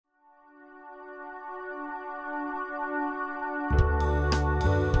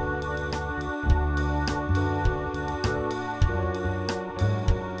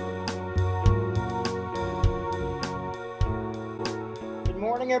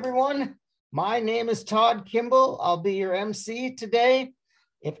morning, everyone. My name is Todd Kimball. I'll be your MC today.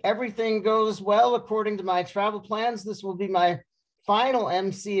 If everything goes well, according to my travel plans, this will be my final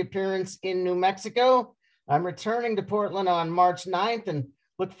MC appearance in New Mexico. I'm returning to Portland on March 9th and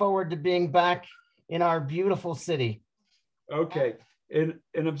look forward to being back in our beautiful city. Okay, in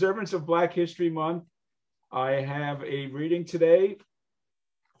observance of Black History Month, I have a reading today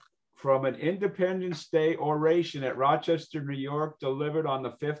from an Independence Day oration at Rochester, New York, delivered on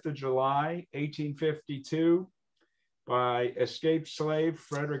the 5th of July, 1852, by escaped slave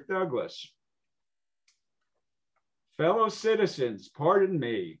Frederick Douglass. Fellow citizens, pardon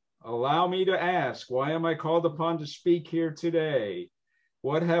me. Allow me to ask, why am I called upon to speak here today?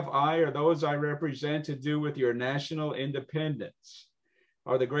 What have I or those I represent to do with your national independence?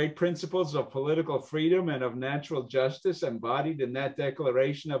 Are the great principles of political freedom and of natural justice embodied in that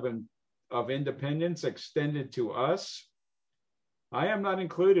Declaration of Independence extended to us? I am not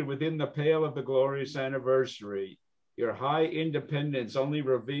included within the pale of the glorious anniversary. Your high independence only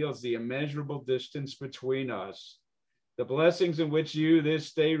reveals the immeasurable distance between us. The blessings in which you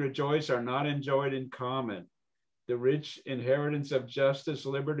this day rejoice are not enjoyed in common. The rich inheritance of justice,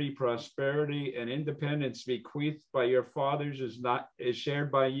 liberty, prosperity, and independence bequeathed by your fathers is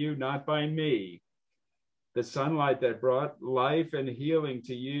shared by you, not by me. The sunlight that brought life and healing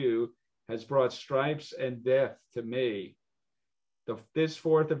to you has brought stripes and death to me. This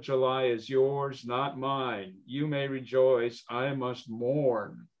 4th of July is yours, not mine. You may rejoice, I must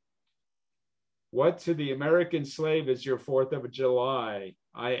mourn. What to the American slave is your 4th of July?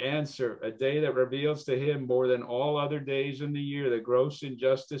 I answer, a day that reveals to him more than all other days in the year the gross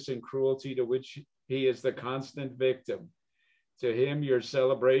injustice and cruelty to which he is the constant victim. To him, your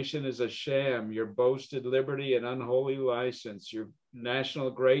celebration is a sham, your boasted liberty an unholy license, your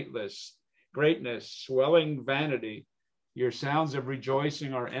national greatness, swelling vanity. Your sounds of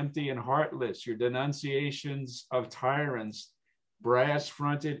rejoicing are empty and heartless, your denunciations of tyrants,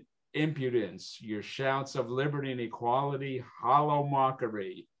 brass-fronted impudence, your shouts of liberty and equality, hollow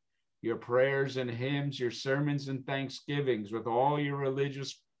mockery, your prayers and hymns, your sermons and thanksgivings with all your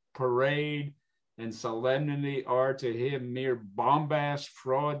religious parade and solemnity are to him mere bombast,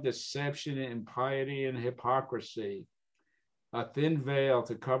 fraud, deception, impiety, and hypocrisy, a thin veil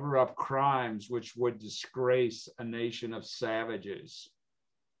to cover up crimes which would disgrace a nation of savages.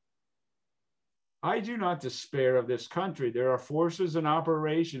 I do not despair of this country. There are forces in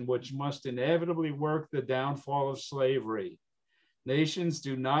operation which must inevitably work the downfall of slavery. Nations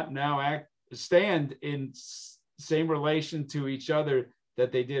do not now stand in same relation to each other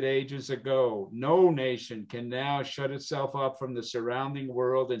that they did ages ago. No nation can now shut itself up from the surrounding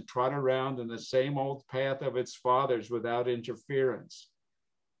world and trot around in the same old path of its fathers without interference.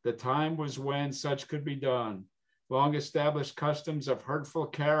 The time was when such could be done. Long-established customs of hurtful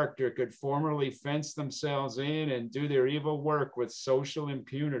character could formerly fence themselves in and do their evil work with social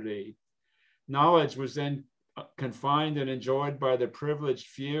impunity. Knowledge was then confined and enjoyed by the privileged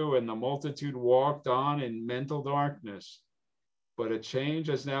few, and the multitude walked on in mental darkness. But a change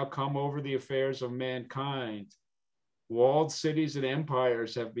has now come over the affairs of mankind. Walled cities and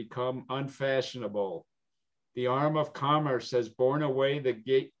empires have become unfashionable. The arm of commerce has borne away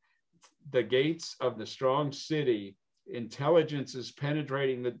the gates of the strong city. Intelligence is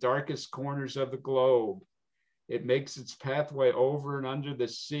penetrating the darkest corners of the globe. It makes its pathway over and under the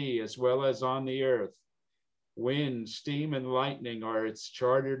sea as well as on the earth. Wind, steam, and lightning are its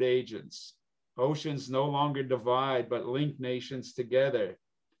chartered agents. Oceans no longer divide, but link nations together.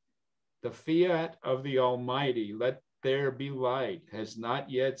 The fiat of the Almighty, let there be light, has not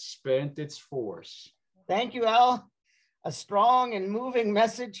yet spent its force. Thank you, Al. A strong and moving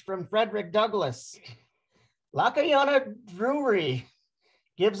message from Frederick Douglass. Lakayana Drury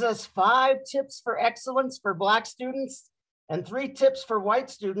gives us 5 tips for excellence for Black students and 3 tips for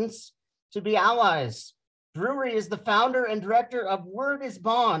white students to be allies. Drury is the founder and director of Word is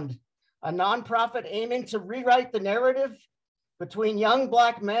Bond, a nonprofit aiming to rewrite the narrative between young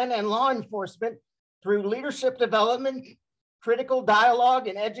Black men and law enforcement through leadership development, critical dialogue,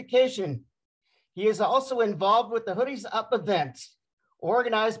 and education. He is also involved with the Hoodies Up event,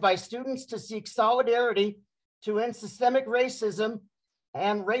 organized by students to seek solidarity to end systemic racism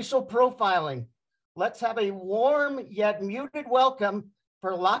and racial profiling. Let's have a warm yet muted welcome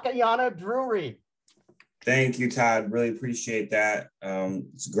for Lakayana Drury. Thank you, Todd. Really appreciate that.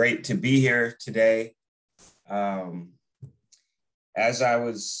 It's great to be here today. As I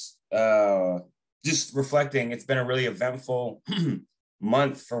was just reflecting, it's been a really eventful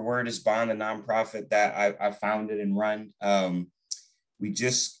month for Word is Bond, the nonprofit that I founded and run. We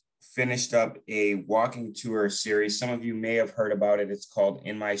just finished up a walking tour series. Some of you may have heard about it. It's called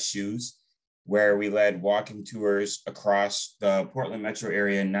In My Shoes, where we led walking tours across the Portland metro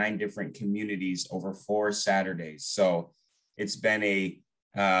area in 9 different communities over 4 Saturdays. So it's been a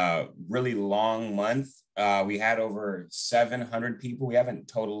really long month. We had over 700 people. We haven't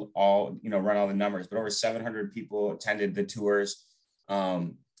total all, run all the numbers, but over 700 people attended the tours.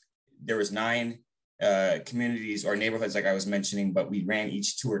 There was 9 communities or neighborhoods, like I was mentioning, but we ran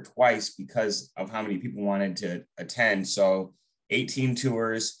each tour twice because of how many people wanted to attend. So 18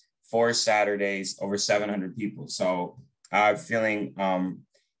 tours, 4 Saturdays, over 700 people. So I'm feeling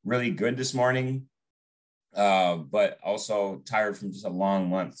really good this morning, but also tired from just a long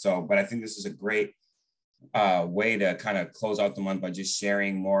month. So, but I think this is a great way to kind of close out the month by just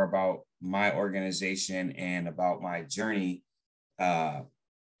sharing more about my organization and about my journey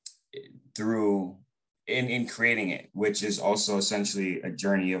through in creating it, which is also essentially a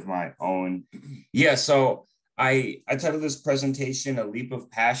journey of my own. Yeah, so I titled this presentation "A Leap of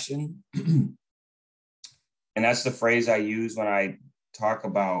Passion," and that's the phrase I use when I talk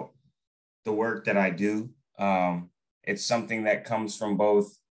about the work that I do. It's something that comes from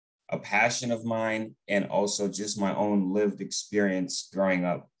both a passion of mine and also just my own lived experience growing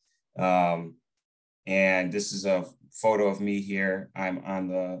up. And this is a photo of me here. I'm on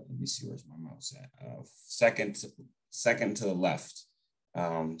the, let me see, where's my mouse at? Second to the left.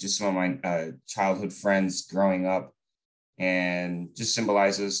 Just some of my childhood friends growing up, and just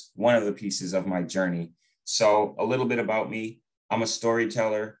symbolizes one of the pieces of my journey. So a little bit about me. I'm a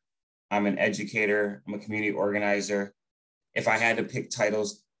storyteller. I'm an educator. I'm a community organizer. If I had to pick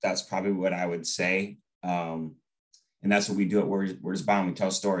titles, that's probably what I would say. And that's what we do at Where's Bound. We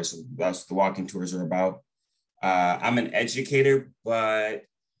tell stories. So that's what the walking tours are about. I'm an educator, but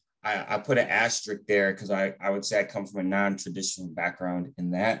I put an asterisk there because I would say I come from a non-traditional background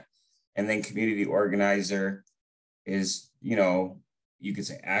in that. And then community organizer is, you could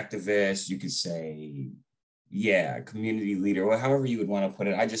say activist, you could say, community leader, or however you would want to put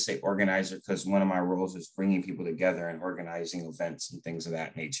it. I just say organizer because one of my roles is bringing people together and organizing events and things of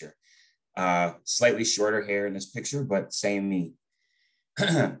that nature. Slightly shorter hair in this picture, but same me.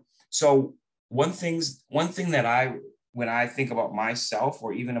 So one thing that when I think about myself,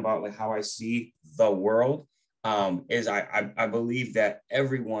 or even about like how I see the world, is I believe that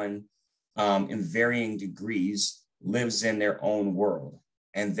everyone in varying degrees lives in their own world.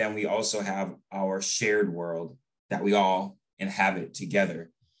 And then we also have our shared world that we all inhabit together.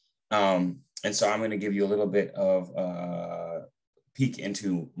 And so I'm going to give you a little bit of a peek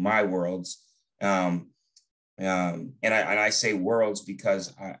into my worlds. And I say worlds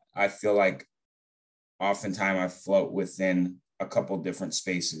because I feel like oftentimes I float within a couple different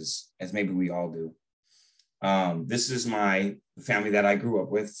spaces, as maybe we all do. This is my family that I grew up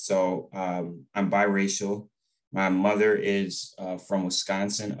with. So I'm biracial. My mother is from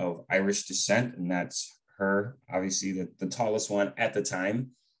Wisconsin of Irish descent, and that's her, obviously the tallest one at the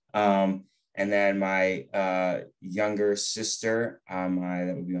time. And then my younger sister,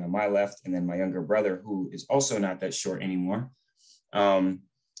 that would be on my left, and then my younger brother, who is also not that short anymore.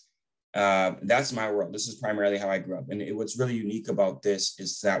 That's my world. This is primarily how I grew up. And what's really unique about this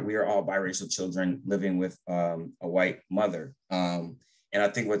is that we are all biracial children living with a white mother. And I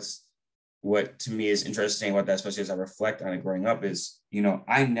think what to me is interesting about that, especially as I reflect on it growing up, is,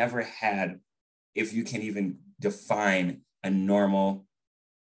 I never had, if you can even define a normal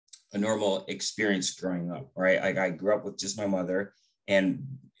experience growing up, right? Like I grew up with just my mother, and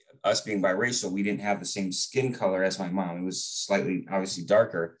us being biracial, we didn't have the same skin color as my mom. It was slightly, obviously,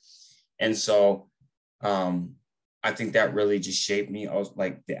 darker. And so I think that really just shaped me,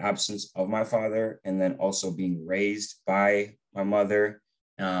 like the absence of my father, and then also being raised by my mother.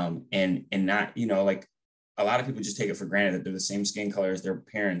 And not, like a lot of people just take it for granted that they're the same skin color as their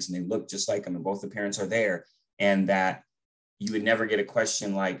parents and they look just like them and both the parents are there, and that you would never get a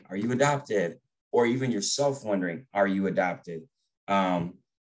question like, are you adopted? Or even yourself wondering, are you adopted?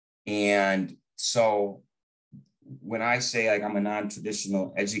 And so when I say like I'm a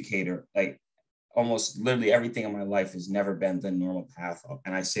non-traditional educator, like almost literally everything in my life has never been the normal path.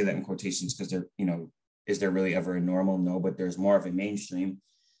 And I say that in quotations because is there really ever a normal? No, but there's more of a mainstream.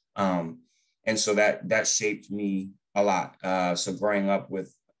 And so that shaped me a lot. So growing up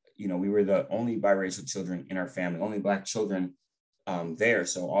with, we were the only biracial children in our family, only Black children there.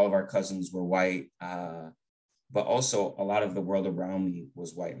 So all of our cousins were white, but also a lot of the world around me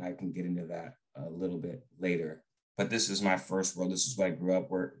was white. And I can get into that a little bit later. But this is my first world. This is what I grew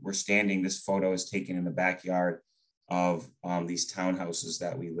up. We're standing. This photo is taken in the backyard of these townhouses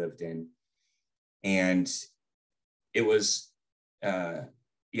that we lived in. And it was,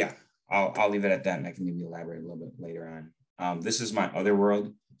 I'll leave it at that, and I can maybe elaborate a little bit later on. This is my other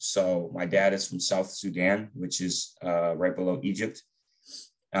world. So my dad is from South Sudan, which is right below Egypt.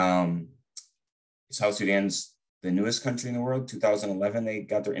 South Sudan's the newest country in the world. 2011, they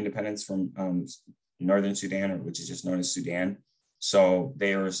got their independence from Northern Sudan, or which is just known as Sudan. So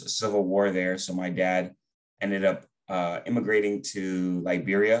there was a civil war there. So my dad ended up immigrating to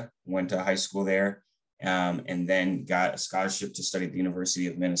Liberia, went to high school there, and then got a scholarship to study at the University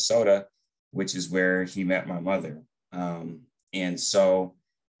of Minnesota, which is where he met my mother. And so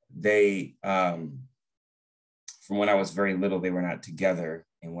they, from when I was very little, they were not together.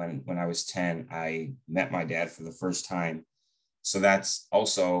 And when I was 10, I met my dad for the first time. So that's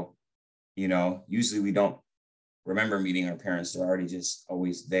also, you know, usually we don't remember meeting our parents. They're already just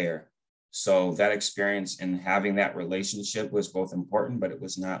always there. So that experience and having that relationship was both important, but it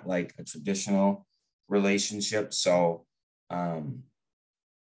was not like a traditional relationship. So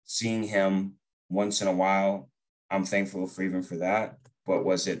seeing him once in a while, I'm thankful for even for that. But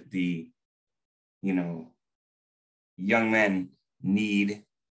was it the, you know, young men need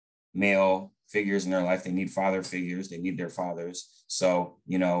male figures in their life. They need father figures. They need their fathers. So,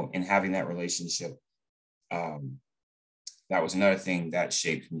 you know, in having that relationship, that was another thing that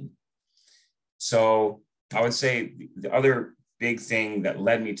shaped me. So I would say the other big thing that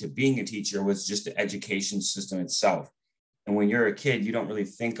led me to being a teacher was just the education system itself. And when you're a kid, you don't really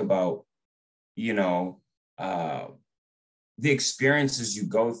think about, you know, the experiences you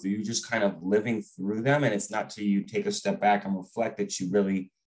go through. You're just kind of living through them. And it's not till you take a step back and reflect that you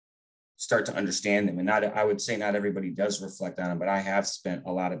really start to understand them. And not, I would say not everybody does reflect on them, but I have spent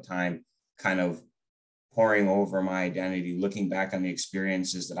a lot of time kind of poring over my identity, looking back on the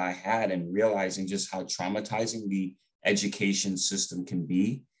experiences that I had and realizing just how traumatizing the education system can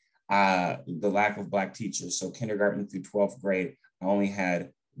be. The lack of Black teachers. So kindergarten through 12th grade, I only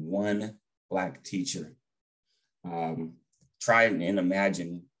had one Black teacher. Try and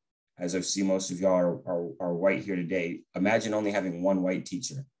imagine, as I see most of y'all are white here today, imagine only having one white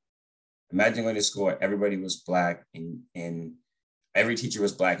teacher. Imagine going to school where everybody was Black and every teacher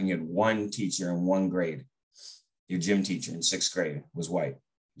was Black, and you had one teacher in one grade. Your gym teacher in 6th grade was white.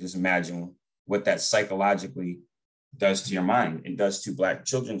 Just imagine what that psychologically does to your mind. It does to Black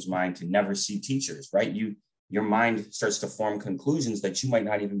children's mind to never see teachers, right? Your mind starts to form conclusions that you might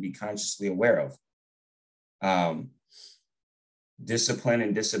not even be consciously aware of. Discipline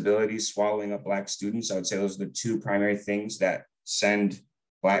and disability swallowing up Black students. I would say those are the two primary things that send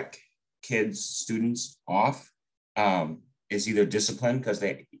Black kids, students off, is either discipline because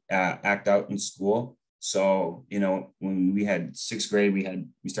they act out in school. So, you know, when we had 6th grade,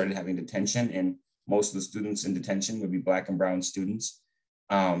 we started having detention, and most of the students in detention would be Black and brown students.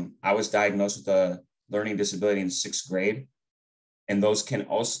 I was diagnosed with a learning disability in 6th grade. And those can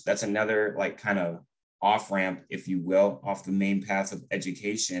also, that's another like kind of off ramp, if you will, off the main path of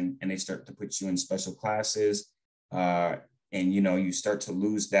education. And they start to put you in special classes. And, you know, you start to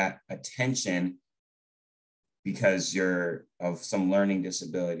lose that attention because you're of some learning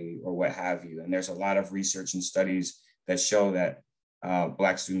disability or what have you. And there's a lot of research and studies that show that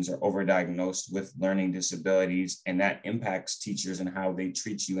Black students are overdiagnosed with learning disabilities, and that impacts teachers and how they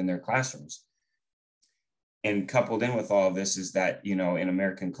treat you in their classrooms. And coupled in with all of this is that, you know, in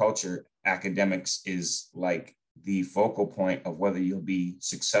American culture, academics is like the focal point of whether you'll be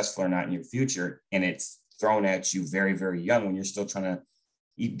successful or not in your future. And it's thrown at you very, very young when you're still trying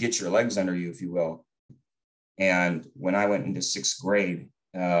to get your legs under you, if you will. And when I went into 6th grade,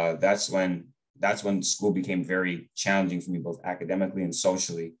 that's when school became very challenging for me, both academically and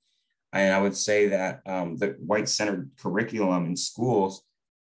socially. And I would say that the white-centered curriculum in schools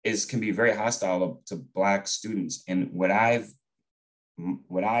can be very hostile to Black students. And what I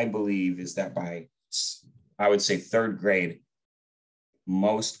believe is that by, I would say, 3rd grade,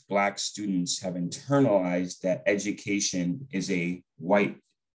 most Black students have internalized that education is a white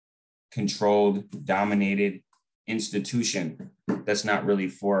controlled, dominated institution that's not really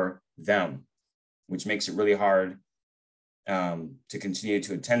for them, which makes it really hard to continue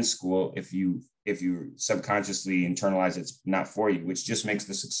to attend school if you subconsciously internalize it's not for you, which just makes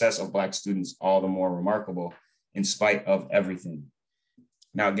the success of Black students all the more remarkable in spite of everything.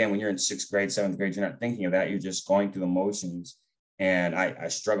 Now, again, when you're in 6th grade, 7th grade, you're not thinking of that. You're just going through the motions. And I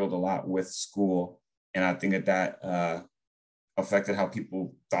struggled a lot with school. And I think that affected how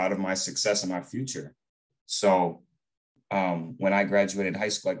people thought of my success and my future. So when I graduated high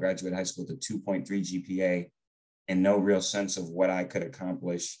school with a 2.3 GPA and no real sense of what I could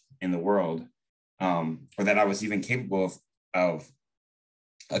accomplish in the world, or that I was even capable of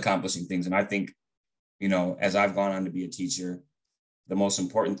accomplishing things. And I think, you know, as I've gone on to be a teacher, the most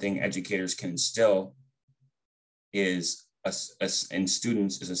important thing educators can instill is in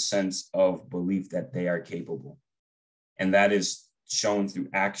students is a sense of belief that they are capable. And that is shown through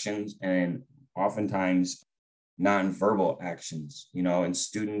actions and oftentimes nonverbal actions, and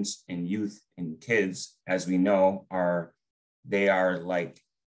students and youth and kids, as we know, they are like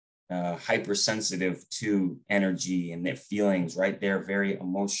hypersensitive to energy and their feelings, right? They're very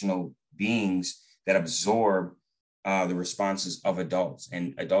emotional beings that absorb the responses of adults,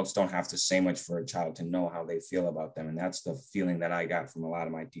 and adults don't have to say much for a child to know how they feel about them. And that's the feeling that I got from a lot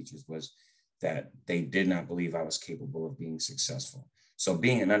of my teachers, was that they did not believe I was capable of being successful. So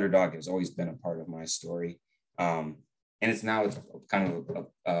being an underdog has always been a part of my story. And it's now kind of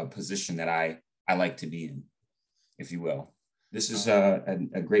a position that I like to be in, if you will. This is a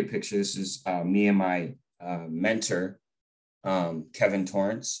great picture. This is me and my mentor, Kevin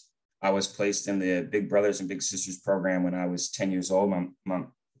Torrance. I was placed in the Big Brothers and Big Sisters program when I was 10 years old. I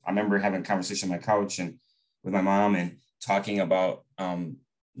remember having a conversation on my couch and with my mom and talking about,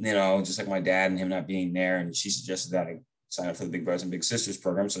 just like my dad and him not being there. And she suggested that I sign up for the Big Brothers and Big Sisters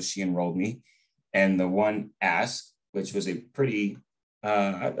program. So she enrolled me. And the one ask, which was a pretty,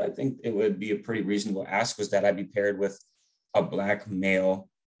 I think it would be a pretty reasonable ask, was that I be paired with a Black male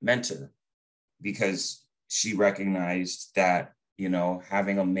mentor, because she recognized that,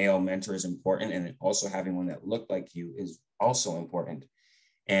 having a male mentor is important, and also having one that looked like you is also important.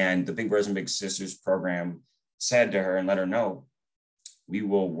 And the Big Brothers and Big Sisters program said to her and let her know, we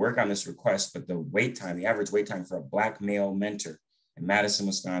will work on this request, but the average wait time for a Black male mentor in Madison,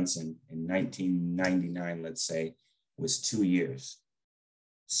 Wisconsin in 1999, let's say, was 2 years.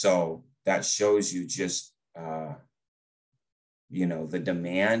 So that shows you just, the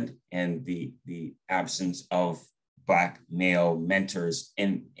demand and the absence of Black male mentors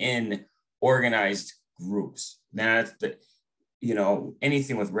in organized groups. That's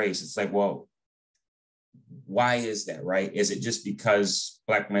anything with race, it's like, well, why is that, right? Is it just because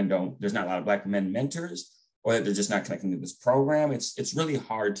there's not a lot of Black men mentors, or that they're just not connecting to this program? It's really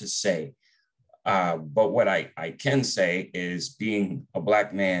hard to say. But what I can say is being a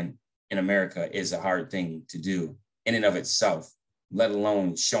Black man in America is a hard thing to do in and of itself, let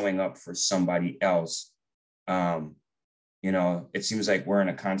alone showing up for somebody else. It seems like we're in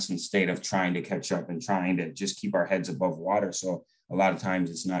a constant state of trying to catch up and trying to just keep our heads above water. So a lot of times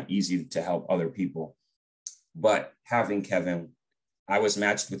it's not easy to help other people. But having Kevin, I was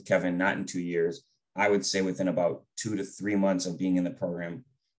matched with Kevin not in 2 years. I would say within about 2 to 3 months of being in the program,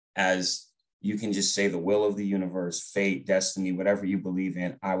 as you can just say the will of the universe, fate, destiny, whatever you believe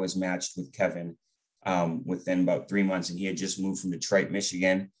in. I was matched with Kevin within about 3 months, and he had just moved from Detroit,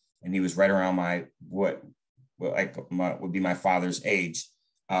 Michigan, and he was right around what would be my father's age.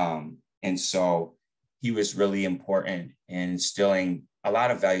 And so he was really important in instilling a lot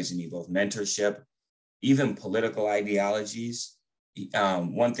of values in me, both mentorship, even political ideologies.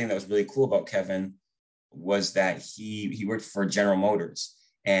 One thing that was really cool about Kevin was that he worked for General Motors,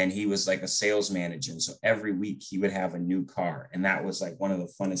 and he was like a sales manager. And so every week he would have a new car. And that was like one of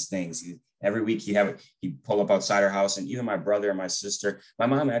the funnest things. Every week he'd pull up outside our house, and even my brother and my sister, my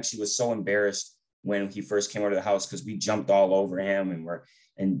mom actually was so embarrassed when he first came over to the house, because we jumped all over him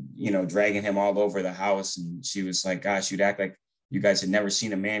and dragging him all over the house. And she was like, gosh, you'd act like you guys had never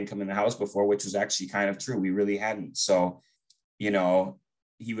seen a man come in the house before, which was actually kind of true. We really hadn't. So,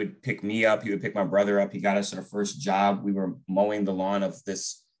 he would pick me up. He would pick my brother up. He got us our first job. We were mowing the lawn of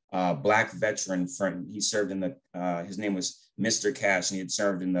this Black veteran friend. He served in his name was Mr. Cash, and he had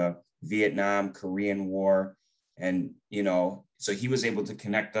served in the Vietnam, Korean War. And, so he was able to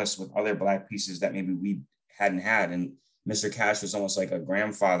connect us with other Black pieces that maybe we hadn't had. And Mr. Cash was almost like a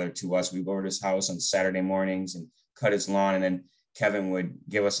grandfather to us. We'd go over to his house on Saturday mornings and cut his lawn. And then Kevin would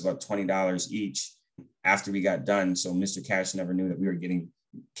give us about $20 each after we got done. So Mr. Cash never knew that we were getting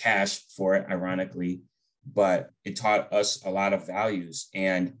cash for it, ironically, but it taught us a lot of values.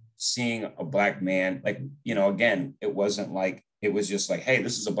 And seeing a Black man, again, it wasn't like, it was just like, hey,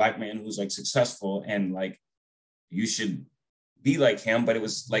 this is a Black man who's like successful and like, you should be like him. But it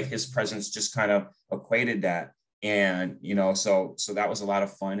was like his presence just kind of equated that. And, so that was a lot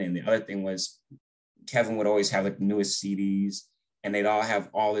of fun. And the other thing was Kevin would always have like the newest CDs, and they'd all have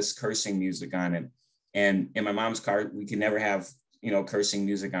all this cursing music on it. And in my mom's car, we could never have, cursing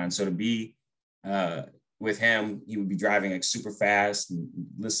music on. So to be with him, he would be driving like super fast and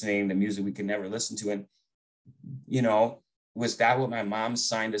listening to music we could never listen to. And, was that what my mom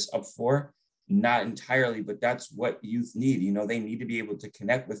signed us up for? Not entirely, but that's what youth need. They need to be able to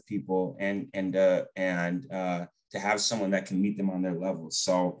connect with people and to have someone that can meet them on their level.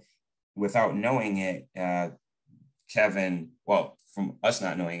 So without knowing it, Kevin, well, from us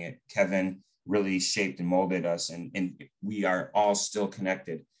not knowing it, Kevin really shaped and molded us, and we are all still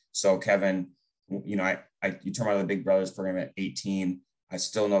connected. So Kevin, you know, you turn out the Big Brothers program at 18. I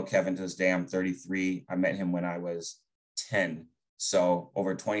still know Kevin to this day. I'm 33. I met him when I was 10. So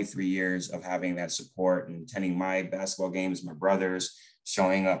over 23 years of having that support and attending my basketball games, my brothers,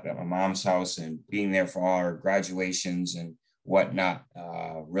 showing up at my mom's house and being there for all our graduations and whatnot,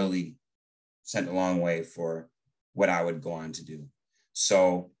 really sent a long way for what I would go on to do.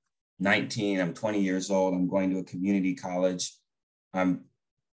 So 19, I'm 20 years old. I'm going to a community college. I'm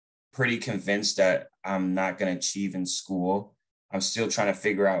pretty convinced that I'm not going to achieve in school. I'm still trying to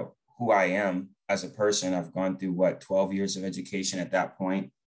figure out who I am as a person. I've gone through 12 years of education at that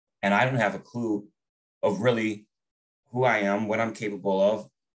point, and I don't have a clue of really who I am, what I'm capable of.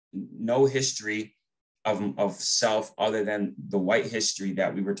 No history of self other than the white history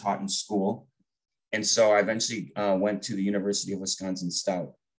that we were taught in school. And so I eventually went to the University of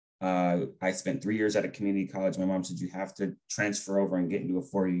Wisconsin-Stout. I spent 3 years at a community college. My mom said, you have to transfer over and get into a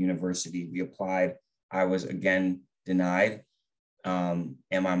four-year university. We applied. I was again denied. And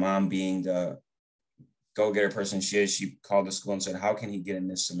my mom, being the go-getter person she is, she called the school and said, how can he get in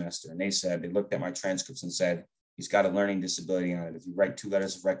this semester? And they looked at my transcripts and said, he's got a learning disability on it. If you write 2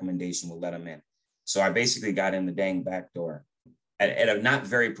 letters of recommendation, we'll let him in. So I basically got in the dang back door at a not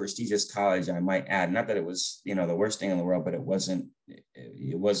very prestigious college, I might add. Not that it was, the worst thing in the world, but it wasn't,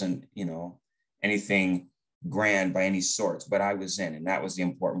 anything grand by any sorts, but I was in, and that was the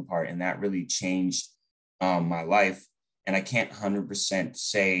important part. And that really changed my life. And I can't 100%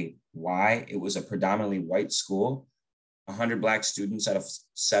 say why. It was a predominantly white school, 100 Black students out of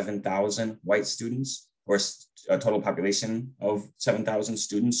 7,000 white students, or a total population of 7,000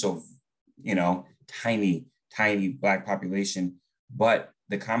 students. So, tiny Black population. But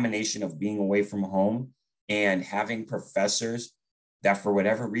the combination of being away from home and having professors that, for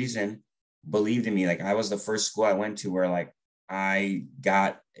whatever reason, believed in me. Like, I was the first school I went to where, like, I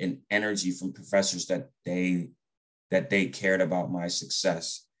got an energy from professors that they cared about my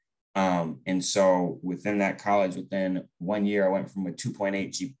success. And so within that college, within 1 year, I went from a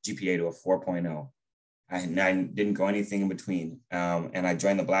 2.8 GPA to a 4.0. I didn't go anything in between. And I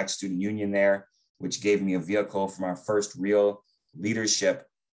joined the Black Student Union there, which gave me a vehicle for my first real leadership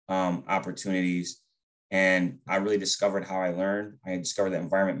opportunities. And I really discovered how I learned. I discovered that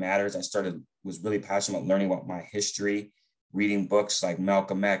environment matters. Was really passionate about learning about my history, reading books like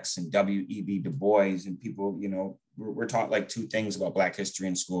Malcolm X and W.E.B. Du Bois, and people, we're taught like 2 things about Black history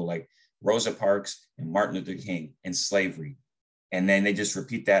in school, like Rosa Parks and Martin Luther King and slavery. And then they just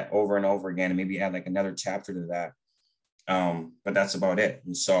repeat that over and over again, and maybe add like another chapter to that. But that's about it.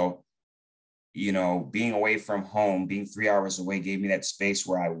 And so, being away from home, being 3 hours away, gave me that space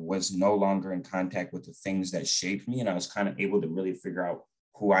where I was no longer in contact with the things that shaped me. And I was kind of able to really figure out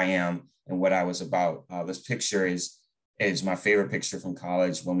who I am and what I was about. This picture is my favorite picture from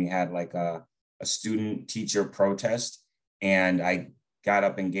college, when we had like a student teacher protest, and I got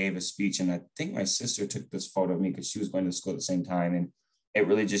up and gave a speech. And I think my sister took this photo of me because she was going to school at the same time. And it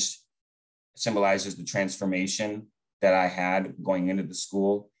really just symbolizes the transformation that I had going into the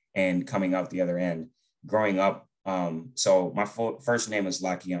school and coming out the other end. Growing up, so my first name is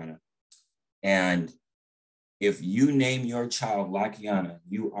Lakayana. And if you name your child Lakayana,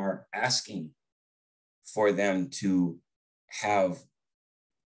 you are asking for them to have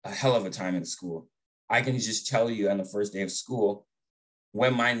a hell of a time in school. I can just tell you on the first day of school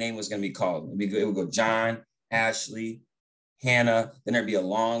when my name was going to be called. It would go John, Ashley, Hannah, then there'd be a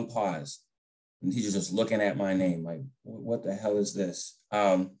long pause. And the teacher's just looking at my name like, what the hell is this?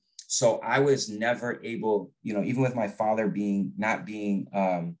 So I was never able, even with my father not being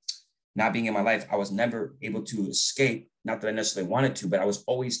in my life, I was never able to escape. Not that I necessarily wanted to, but I was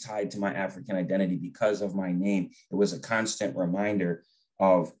always tied to my African identity because of my name. It was a constant reminder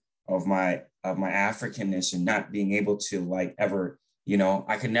of my Africanness, and not being able to like ever,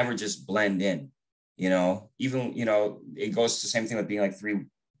 I could never just blend in, even, it goes to the same thing with being like 3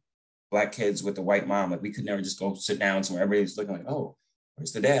 Black kids with a white mom. Like, we could never just go sit down somewhere. Everybody's looking like, oh,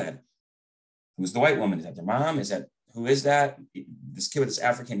 where's the dad? Who's the white woman? Is that their mom? Who is that? This kid with this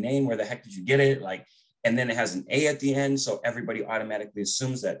African name, where the heck did you get it? Like, and then it has an A at the end. So everybody automatically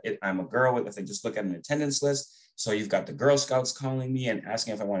assumes that I'm a girl if they just look at an attendance list. So you've got the Girl Scouts calling me and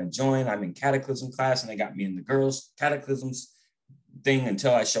asking if I want to join. I'm in catechism class, and they got me in the girls' catechisms thing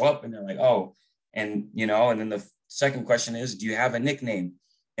until I show up, and they're like, oh, and then the second question is, do you have a nickname?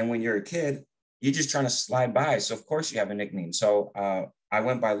 And when you're a kid, you're just trying to slide by. So of course you have a nickname. So I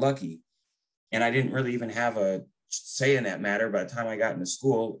went by Lucky, and I didn't really even have a say in that matter. By the time I got into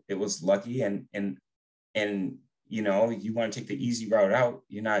school, it was Lucky. And you know, you want to take the easy route out.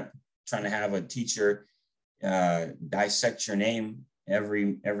 You're not trying to have a teacher dissect your name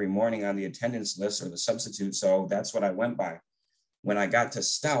every morning on the attendance list or the substitute. So that's what I went by. When I got to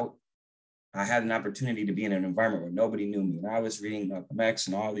Stout, I had an opportunity to be in an environment where nobody knew me. And I was reading Malcolm X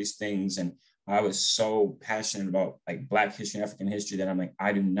and all these things. And I was so passionate about like Black history, African history, that I'm like,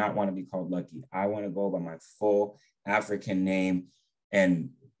 I do not want to be called Lucky. I want to go by my full African name.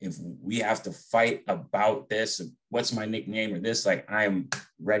 And if we have to fight about this, what's my nickname or this, like I am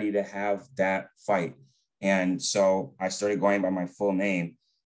ready to have that fight. And so I started going by my full name.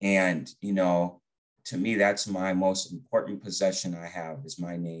 And, you know, to me, that's my most important possession I have is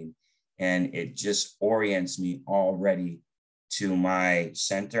my name. And it just orients me already to my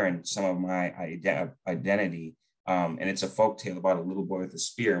center and some of my identity. And it's a folktale about a little boy with a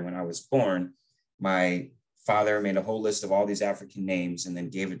spear. When I was born, my father made a whole list of all these African names and then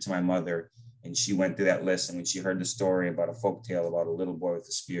gave it to my mother. And she went through that list. And when she heard the story about a folktale about a little boy with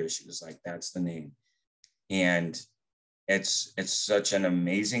a spear, she was like, that's the name. And it's such an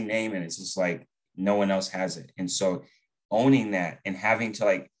amazing name. And it's just like, no one else has it. And so owning that and having to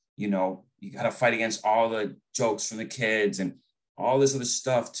like, you know, you got to fight against all the jokes from the kids and all this other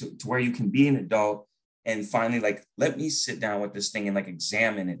stuff to where you can be an adult and finally like, let me sit down with this thing and like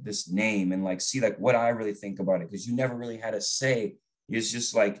examine it, this name, and like see like what I really think about it. Because you never really had a say. It's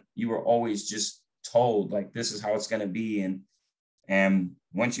just like, you were always just told like, this is how it's going to be. And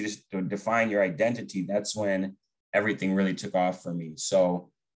once you just define your identity, that's when everything really took off for me. So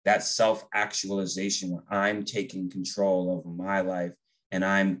that self-actualization where I'm taking control of my life and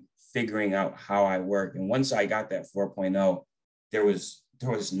I'm figuring out how I work. And once I got that 4.0, there was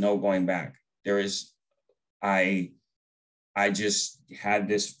no going back. I just had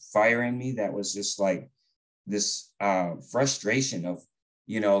this fire in me that was just like this frustration of,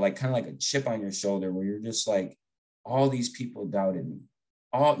 you know, like kind of like a chip on your shoulder where you're just like, all these people doubted me.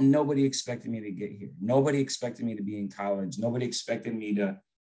 Nobody expected me to get here. Nobody expected me to be in college. Nobody expected me to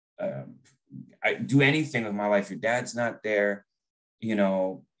do anything with my life. Your dad's not there, you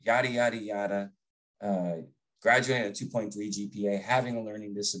know, yada, yada, yada. Graduating at a 2.3 GPA, having a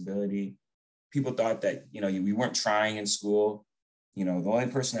learning disability. People thought that, you know, we weren't trying in school. You know, the only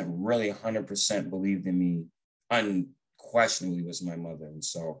person that really 100% believed in me unquestionably was my mother. And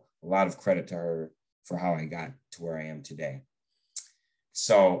so a lot of credit to her for how I got to where I am today.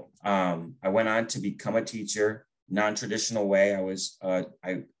 So I went on to become a teacher, non-traditional way.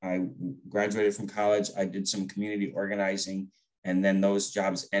 I graduated from college. I did some community organizing, and then those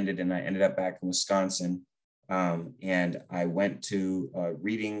jobs ended and I ended up back in Wisconsin. And I went to a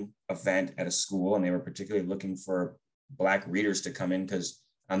reading event at a school, and they were particularly looking for Black readers to come in because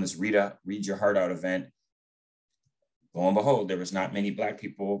on this Read Your Heart Out event, lo and behold, there was not many Black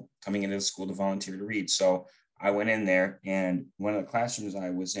people coming into the school to volunteer to read. So I went in there, and one of the classrooms I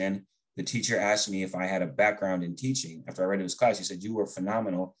was in, the teacher asked me if I had a background in teaching. After I read his class, he said, "You were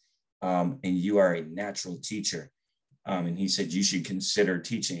phenomenal, and you are a natural teacher." And he said, "You should consider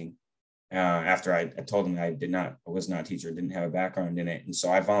teaching." After I told him I was not a teacher, didn't have a background in it. And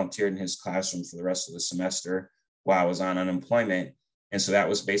so I volunteered in his classroom for the rest of the semester while I was on unemployment. And so that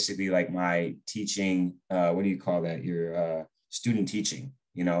was basically like my teaching, what do you call that? Your student teaching,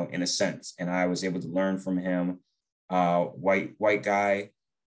 you know, in a sense. And I was able to learn from him, white guy,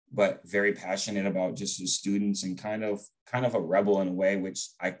 but very passionate about just his students and kind of a rebel in a way, which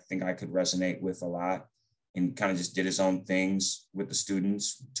I think I could resonate with a lot. And kind of just did his own things with the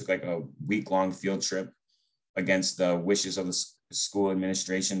students, took like a week-long field trip against the wishes of the school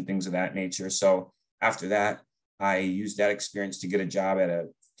administration, things of that nature. So after that, I used that experience to get a job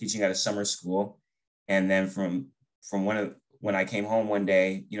teaching at a summer school. And then from when I came home one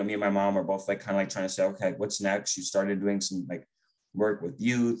day, you know, me and my mom were both like kind of like trying to say, okay, what's next? She started doing some like work with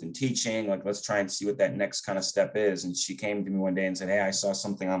youth and teaching, like let's try and see what that next kind of step is. And she came to me one day and said, "Hey, I saw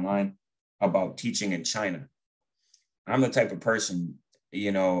something online about teaching in China." I'm the type of person,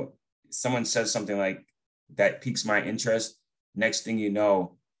 you know, someone says something like that piques my interest. Next thing you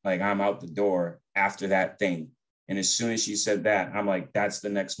know, like I'm out the door after that thing. And as soon as she said that, I'm like, that's the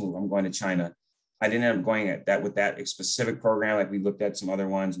next move. I'm going to China. I didn't end up going at that with that specific program. Like we looked at some other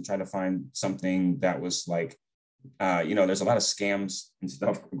ones and tried to find something that was like, you know, there's a lot of scams and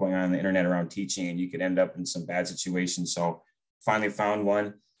stuff going on the internet around teaching, and you could end up in some bad situations. So finally found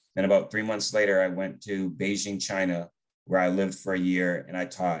one. Then about 3 months later, I went to Beijing, China, where I lived for a year and I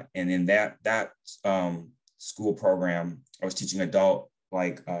taught. And in that school program, I was teaching adult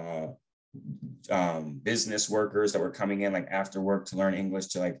like business workers that were coming in like after work to learn English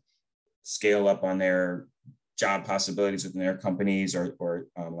to like scale up on their job possibilities within their companies, or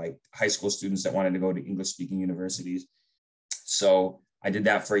like high school students that wanted to go to English speaking universities. So I did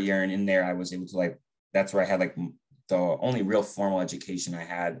that for a year, and in there I was able to like, that's where I had like the only real formal education I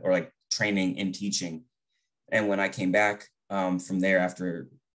had, or like training in teaching. And when I came back from there, after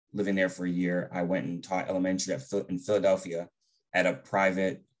living there for a year, I went and taught elementary in Philadelphia at a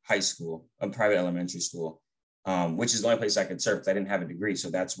private high school, a private elementary school, which is the only place I could serve because I didn't have a degree. So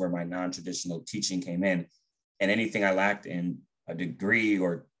that's where my non-traditional teaching came in. And anything I lacked in a degree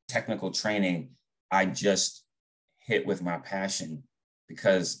or technical training, I just hit with my passion,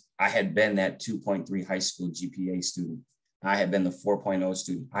 because I had been that 2.3 high school GPA student. I had been the 4.0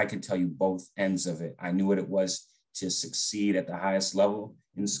 student. I could tell you both ends of it. I knew what it was to succeed at the highest level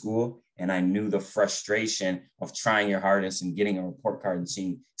in school. And I knew the frustration of trying your hardest and getting a report card and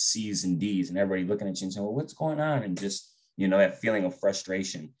seeing C's and D's and everybody looking at you and saying, well, what's going on? And just, that feeling of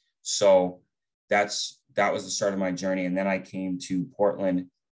frustration. So that was the start of my journey. And then I came to Portland,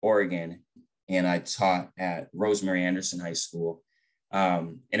 Oregon, and I taught at Rosemary Anderson High School.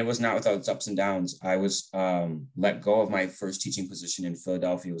 And it was not without its ups and downs. I was let go of my first teaching position in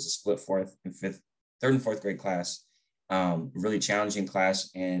Philadelphia. It was a split third and fourth grade class, really challenging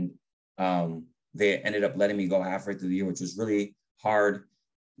class. And they ended up letting me go halfway through the year, which was really hard,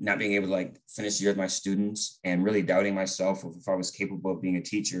 not being able to like finish the year with my students and really doubting myself if I was capable of being a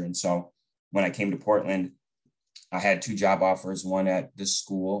teacher. And so when I came to Portland, I had 2 job offers, one at this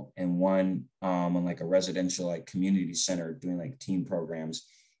school and one on like a residential like community center doing like teen programs.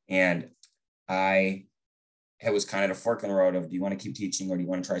 And I was kind of a fork in the road of, do you want to keep teaching or do you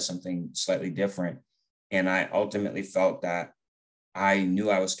want to try something slightly different? And I ultimately felt that I knew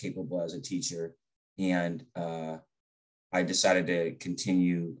I was capable as a teacher, and I decided to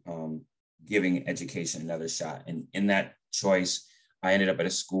continue giving education another shot. And in that choice, I ended up at a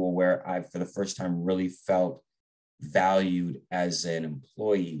school where I, for the first time, really felt valued as an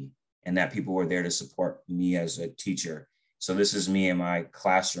employee, and that people were there to support me as a teacher. So this is me in my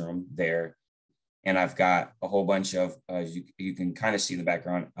classroom there. And I've got a whole bunch of, you can kind of see in the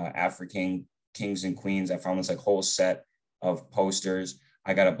background, African kings and queens. I found this like whole set of posters.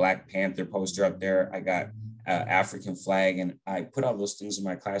 I got a Black Panther poster up there. I got African flag. And I put all those things in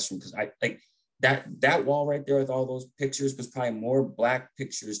my classroom because I like that wall right there with all those pictures was probably more Black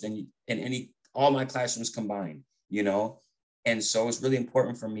pictures than in all my classrooms combined. And so it's really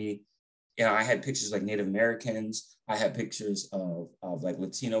important for me. I had pictures like Native Americans. I had pictures of like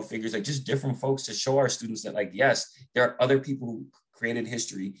Latino figures, like just different folks to show our students that like, yes, there are other people who created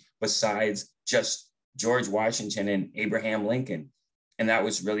history besides just George Washington and Abraham Lincoln. And that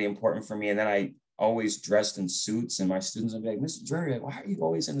was really important for me. And then I always dressed in suits, and my students would be like, Mr. Drury, why are you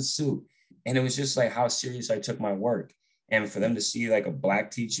always in a suit? And it was just like how serious I took my work. And for them to see like a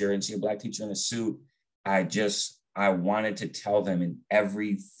Black teacher and see a Black teacher in a suit, I wanted to tell them in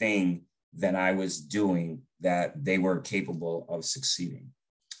everything that I was doing that they were capable of succeeding.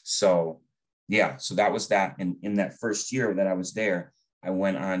 So that was that. And in that first year that I was there, I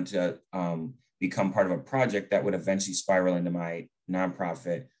went on to become part of a project that would eventually spiral into my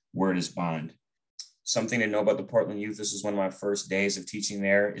nonprofit, Word is Bond. Something to know about the Portland youth, this is one of my first days of teaching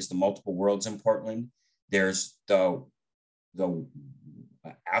there, is the multiple worlds in Portland. There's the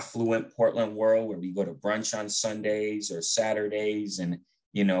affluent Portland world where we go to brunch on Sundays or Saturdays and,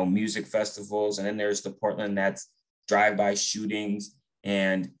 music festivals. And then there's the Portland that's drive-by shootings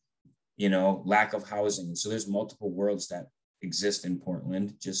and, lack of housing. So there's multiple worlds that exist in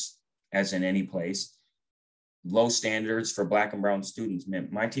Portland, just as in any place. Low standards for Black and brown students. Man,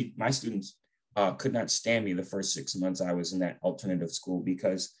 my students could not stand me the first 6 months I was in that alternative school,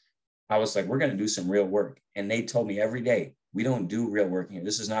 because I was like, we're going to do some real work. And they told me every day, we don't do real work here.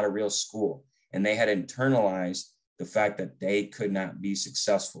 This is not a real school. And they had internalized the fact that they could not be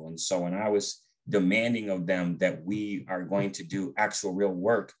successful. And so when I was demanding of them that we are going to do actual real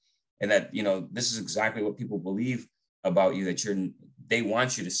work, and that, this is exactly what people believe about you, that they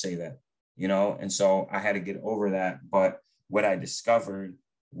want you to say that, and so I had to get over that. But what I discovered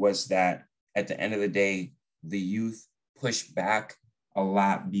was that at the end of the day, the youth push back a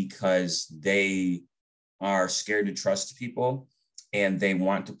lot because they are scared to trust people, and they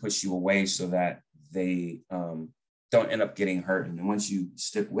want to push you away so that they don't end up getting hurt. And once you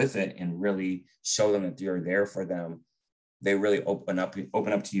stick with it and really show them that you're there for them, they really open up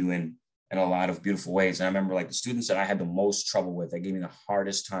to you in a lot of beautiful ways. And I remember like the students that I had the most trouble with, that gave me the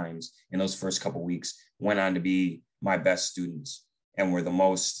hardest times in those first couple of weeks, went on to be my best students and were the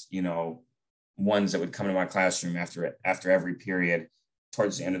most, ones that would come to my classroom after every period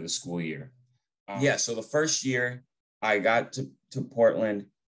towards the end of the school year. So the first year I got to Portland,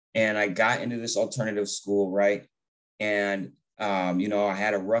 and I got into this alternative school, right? And, I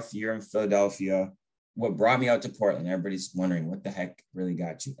had a rough year in Philadelphia. What brought me out to Portland, everybody's wondering what the heck really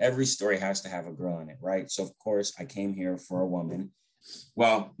got you. Every story has to have a girl in it, right? So of course I came here for a woman.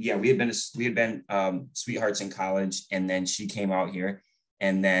 Well, yeah, we had been sweethearts in college, and then she came out here,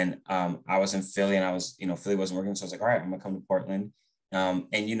 and then I was in Philly, and I was, Philly wasn't working, so I was like, all right, I'm gonna come to Portland, also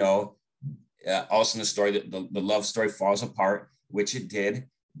in the story, the love story falls apart, which it did,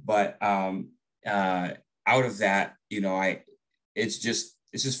 but out of that, it's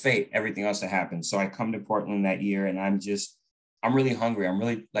just fate, everything else that happened. So I come to Portland that year, and I'm really hungry. I'm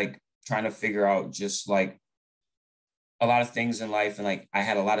really like trying to figure out just like a lot of things in life. And like, I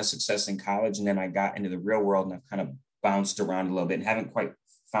had a lot of success in college, and then I got into the real world, and I've kind of bounced around a little bit and haven't quite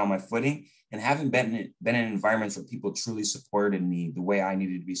found my footing, and haven't been in environments where people truly supported me the way I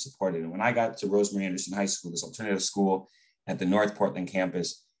needed to be supported. And when I got to Rosemary Anderson High School, this alternative school at the North Portland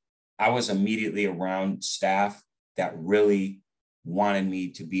campus, I was immediately around staff that really wanted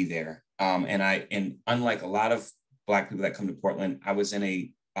me to be there. And unlike a lot of Black people that come to Portland, I was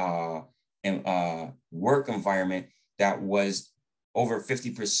in a work environment that was over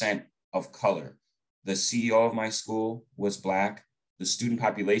 50% of color. The CEO of my school was Black. The student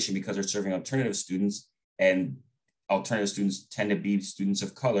population, because they're serving alternative students, and alternative students tend to be students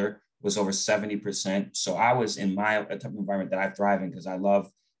of color, was over 70%. So I was in a type of environment that I thrive in, because I love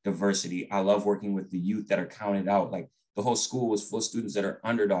diversity. I love working with the youth that are counted out. Like, the whole school was full of students that are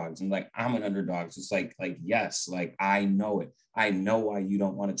underdogs, and like, I'm an underdog. So it's like, yes, like, I know it. I know why you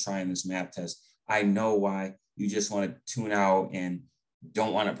don't want to try in this math test. I know why you just want to tune out and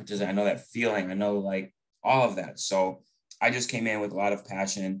don't want to participate. I know that feeling. I know like all of that. So I just came in with a lot of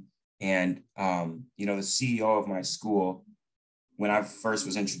passion. And, the CEO of my school, when I first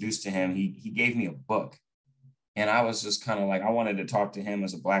was introduced to him, he gave me a book. And I was just kind of like, I wanted to talk to him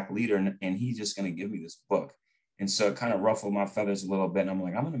as a Black leader, and he's just going to give me this book. And so it kind of ruffled my feathers a little bit. And I'm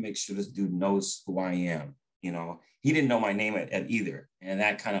like, I'm going to make sure this dude knows who I am. He didn't know my name at either. And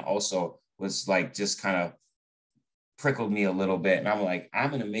that kind of also was like, just kind of prickled me a little bit. And I'm like, I'm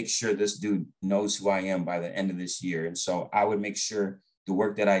going to make sure this dude knows who I am by the end of this year. And so I would make sure the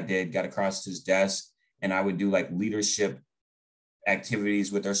work that I did got across his desk, and I would do like leadership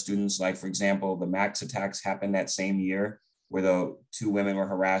activities with our students. Like, for example, the Max attacks happened that same year, where the two women were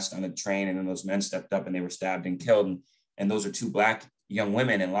harassed on the train, and then those men stepped up and they were stabbed and killed. And those are two Black young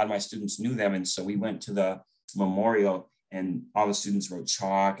women, and a lot of my students knew them. And so we went to the memorial, and all the students wrote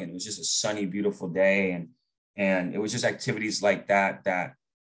chalk, and it was just a sunny, beautiful day. And it was just activities like that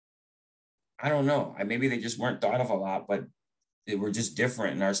I don't know, maybe they just weren't thought of a lot, but they were just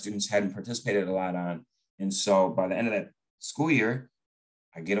different, and our students hadn't participated a lot on. And so by the end of that school year,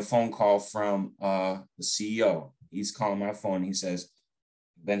 I get a phone call from the CEO. He's calling my phone. He says,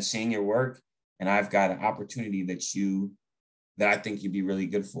 been seeing your work, and I've got an opportunity that I think you'd be really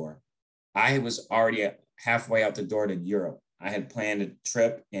good for. I was already halfway out the door to Europe. I had planned a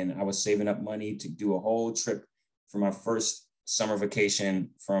trip, and I was saving up money to do a whole trip for my first summer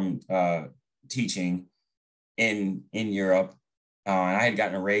vacation from teaching in Europe. And I had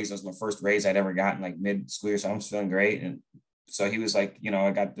gotten a raise. It was my first raise I'd ever gotten, like mid-school year, so I'm feeling great. And so he was like,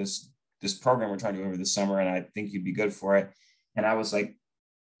 I got this program we're trying to do over the summer, and I think you'd be good for it. And I was like,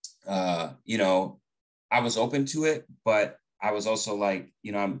 I was open to it, but I was also like,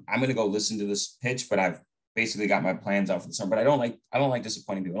 I'm going to go listen to this pitch, but I've basically got my plans out for the summer. But I don't like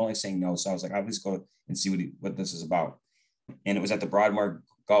disappointing people. I don't like saying no. So I was like, I'll just go and see what this is about. And it was at the Broadmoor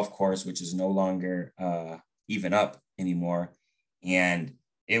Golf Course, which is no longer even up anymore. And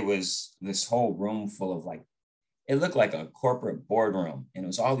it was this whole room full of like, it looked like a corporate boardroom, and it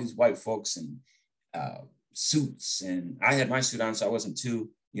was all these white folks in suits. And I had my suit on, so I wasn't too,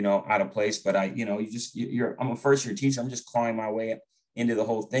 out of place, but I'm a first year teacher. I'm just clawing my way into the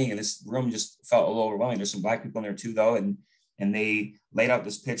whole thing. And this room just felt a little overwhelming. There's some Black people in there too, though. And they laid out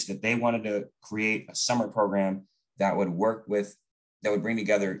this pitch that they wanted to create a summer program that would bring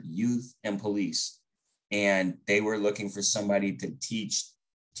together youth and police. And they were looking for somebody to teach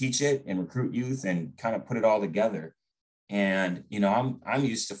it and recruit youth and kind of put it all together. And, I'm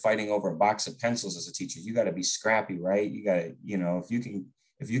used to fighting over a box of pencils as a teacher. You got to be scrappy, right? You got to,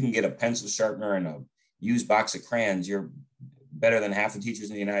 if you can get a pencil sharpener and a used box of crayons, you're better than half the teachers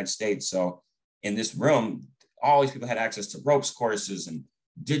in the United States. So in this room, all these people had access to ropes courses and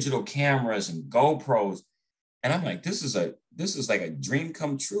digital cameras and GoPros. And I'm like, this is like a dream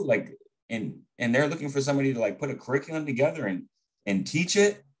come true. Like, and they're looking for somebody to like put a curriculum together and teach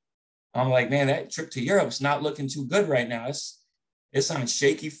it. I'm like, man, that trip to Europe's not looking too good right now. It's on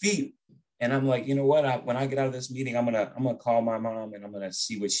shaky feet. And I'm like, you know what? When I get out of this meeting, I'm gonna call my mom and I'm gonna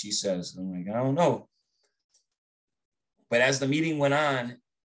see what she says. And I'm like, I don't know. But as the meeting went on,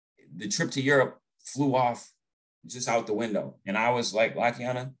 the trip to Europe flew off just out the window. And I was like,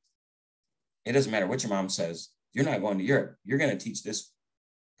 Lakayana, it doesn't matter what your mom says. You're not going to Europe. You're going to teach this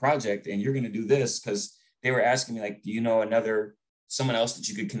project and you're going to do this, because they were asking me, like, do you know someone else that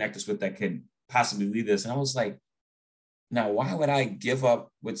you could connect us with that could possibly lead this? And I was like, now, why would I give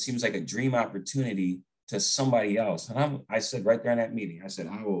up what seems like a dream opportunity to somebody else? And I said right there in that meeting, I said,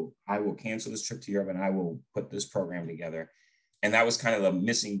 I will cancel this trip to Europe and I will put this program together. And that was kind of the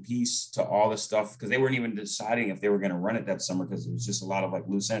missing piece to all the stuff, because they weren't even deciding if they were going to run it that summer, because it was just a lot of like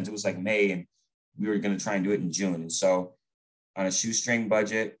loose ends. It was like May and we were going to try and do it in June. And so on a shoestring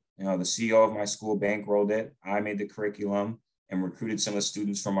budget, the CEO of my school bankrolled it. I made the curriculum and recruited some of the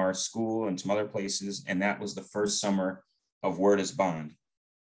students from our school and some other places. And that was the first summer of Word is Bond.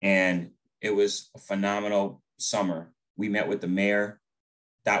 And it was a phenomenal summer. We met with the mayor.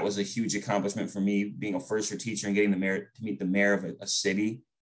 That was a huge accomplishment for me, being a first year teacher and getting the mayor to meet the mayor of a city.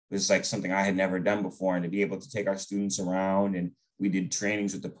 It was like something I had never done before. And to be able to take our students around, and we did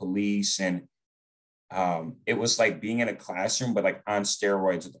trainings with the police, and it was like being in a classroom, but like on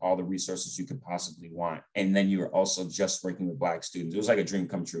steroids with all the resources you could possibly want. And then you were also just working with Black students. It was like a dream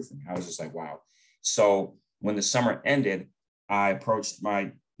come true for me. I was just like, wow. So when the summer ended, I approached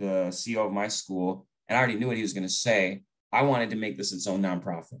the CEO of my school, and I already knew what he was going to say. I wanted to make this its own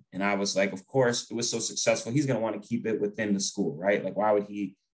nonprofit. And I was like, of course, it was so successful, he's going to want to keep it within the school, right? Like, why would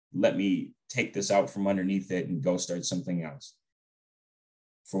he let me take this out from underneath it and go start something else?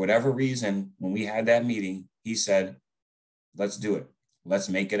 For whatever reason, when we had that meeting, he said, let's do it. Let's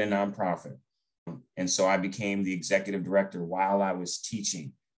make it a nonprofit. And so I became the executive director while I was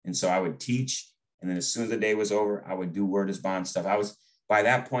teaching. And so I would teach, and then as soon as the day was over, I would do Word is Bond stuff. By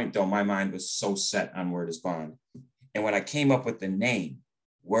that point, though, my mind was so set on Word is Bond. And when I came up with the name,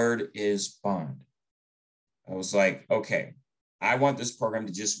 Word is Bond, I was like, okay, I want this program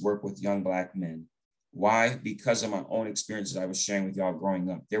to just work with young Black men. Why? Because of my own experiences I was sharing with y'all growing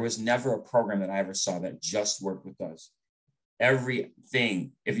up. There was never a program that I ever saw that just worked with us.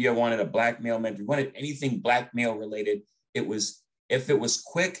 Everything, if you wanted a Black male mentor, wanted anything Black male related, if it was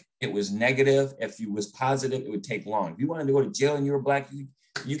quick, it was negative. If it was positive, it would take long. If you wanted to go to jail and you were Black,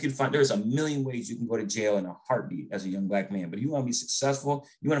 you can find, there's a million ways you can go to jail in a heartbeat as a young Black man. But if you want to be successful,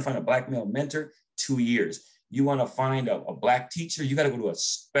 you want to find a Black male mentor, 2 years. You want to find a Black teacher, you got to go to a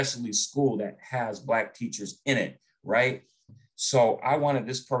specialty school that has Black teachers in it, right? So I wanted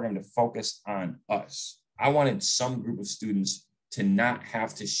this program to focus on us. I wanted some group of students to not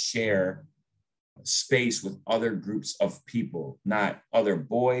have to share space with other groups of people, not other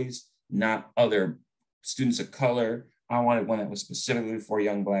boys, not other students of color. I wanted one that was specifically for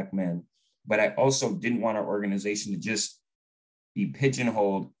young Black men. But I also didn't want our organization to just be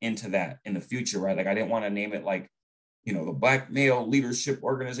pigeonholed into that in the future, right? Like, I didn't want to name it like, the Black Male Leadership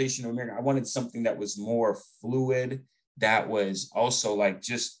Organization of America. I wanted something that was more fluid, that was also like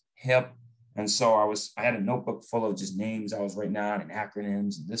just hip. And so I had a notebook full of just names I was writing down and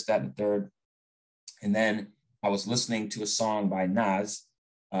acronyms and this, that, and the third. And then I was listening to a song by Nas,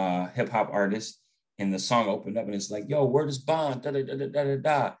 hip hop artist, and the song opened up and it's like, yo, Word is Bond, da da da da da da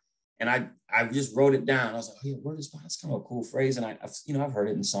da. And I just wrote it down. I was like, oh yeah, Word is Bond. That's kind of a cool phrase. And I've heard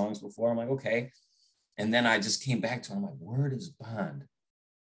it in songs before. I'm like, okay. And then I just came back to it. I'm like, Word is Bond.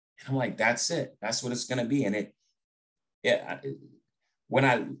 And I'm like, that's it. That's what it's going to be. And when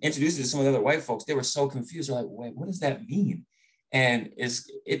I introduced it to some of the other white folks, they were so confused. They're like, wait, what does that mean? And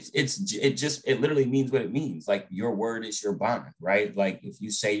it literally means what it means. Like, your word is your bond, right? Like, if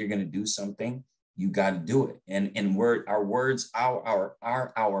you say you're going to do something, you got to do it. And our words are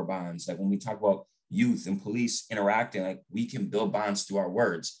our bonds. Like, when we talk about youth and police interacting, like, we can build bonds through our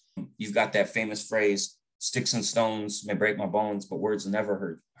words. You've got that famous phrase, sticks and stones may break my bones, but words will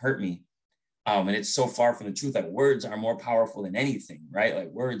never hurt me. And it's so far from the truth. Like, words are more powerful than anything, right? Like,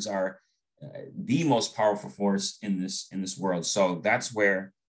 words are the most powerful force in this world. So that's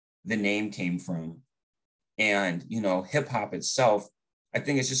where the name came from. And, hip hop itself, I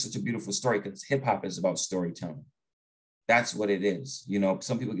think it's just such a beautiful story, because hip hop is about storytelling. That's what it is.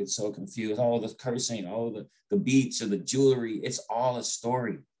 Some people get so confused. Oh, the cursing, oh, the beats or the jewelry. It's all a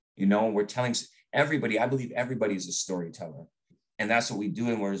story. We're telling everybody, I believe everybody is a storyteller. And that's what we do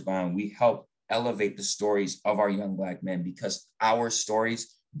in Word is Bond. We help elevate the stories of our young Black men, because our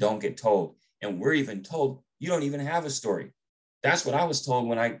stories don't get told. And we're even told, you don't even have a story. That's what I was told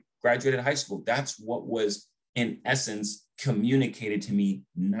when I graduated high school. That's what was, in essence, communicated to me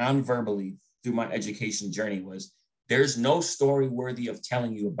non-verbally through my education journey, was there's no story worthy of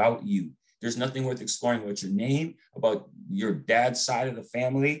telling you about you. There's nothing worth exploring about your name, about your dad's side of the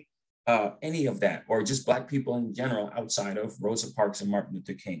family, any of that, or just Black people in general outside of Rosa Parks and Martin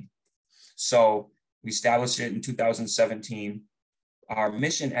Luther King. So we established it in 2017. Our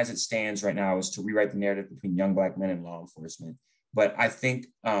mission as it stands right now is to rewrite the narrative between young Black men and law enforcement. But I think,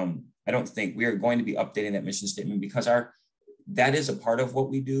 I don't think we are going to be updating that mission statement because that is a part of what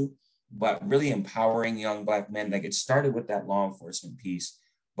we do, but really empowering young Black men. Like, it started with that law enforcement piece,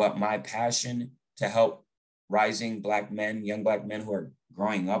 but my passion to help rising Black men, young Black men who are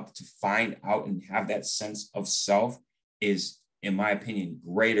growing up to find out and have that sense of self is, in my opinion,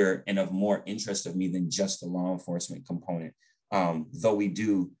 greater and of more interest of me than just the law enforcement component. Though we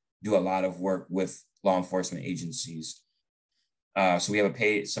do a lot of work with law enforcement agencies. So we have a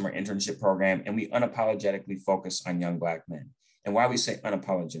paid summer internship program, and we unapologetically focus on young Black men. And why we say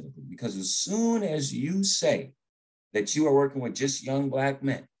unapologetically? Because as soon as you say that you are working with just young Black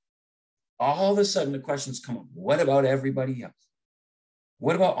men, all of a sudden the questions come up. What about everybody else?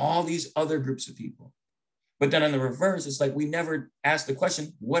 What about all these other groups of people? But then on the reverse, it's like we never ask the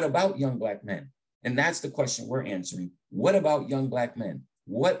question, what about young Black men? And that's the question we're answering. What about young Black men?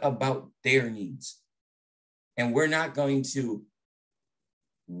 What about their needs? And we're not going to,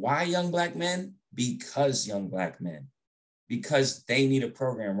 why young Black men? Because young Black men, because they need a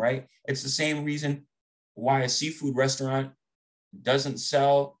program, right? It's the same reason why a seafood restaurant doesn't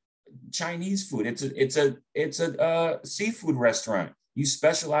sell Chinese food. It's a seafood restaurant. You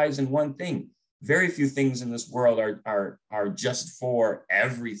specialize in one thing. Very few things in this world are just for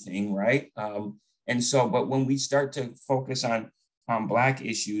everything, right? And so, but when we start to focus on Black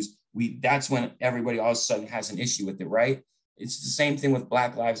issues, that's when everybody all of a sudden has an issue with it, right? It's the same thing with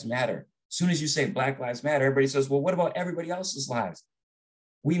Black Lives Matter. As soon as you say Black Lives Matter, everybody says, well, what about everybody else's lives?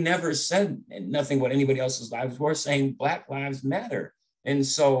 We never said nothing about anybody else's lives. We're saying Black Lives Matter. And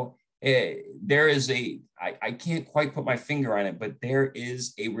so there is I can't quite put my finger on it, but there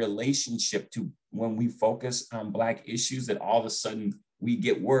is a relationship to when we focus on Black issues that all of a sudden we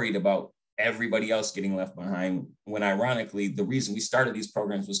get worried about everybody else getting left behind, when ironically, the reason we started these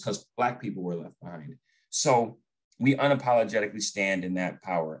programs was because Black people were left behind. So we unapologetically stand in that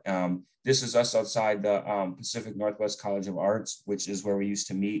power. This is us outside the Pacific Northwest College of Arts, which is where we used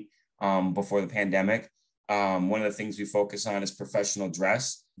to meet before the pandemic. One of the things we focus on is professional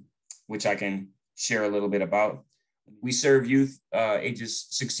dress, which I can share a little bit about. We serve youth ages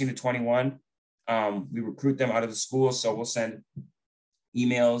 16 to 21. We recruit them out of the school, so we'll send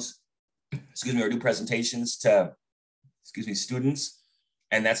emails, or do presentations to, students.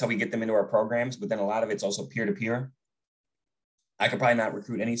 And that's how we get them into our programs. But then a lot of it's also peer-to-peer. I could probably not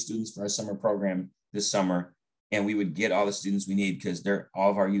recruit any students for our summer program this summer, and we would get all the students we need because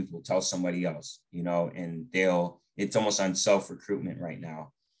all of our youth will tell somebody else, and it's almost on self-recruitment right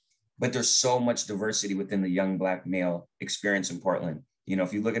now. But there's so much diversity within the young Black male experience in Portland.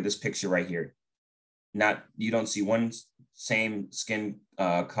 If you look at this picture right here, you don't see one same skin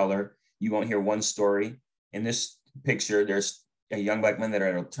color. You won't hear one story. In this picture, there's young Black men that are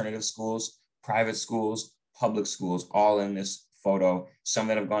at alternative schools, private schools, public schools, all in this photo. Some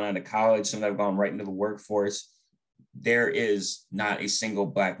that have gone on to college, some that have gone right into the workforce. There is not a single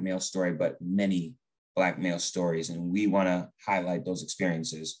Black male story, but many Black male stories. And we want to highlight those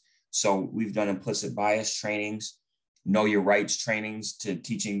experiences. So we've done implicit bias trainings, know your rights trainings to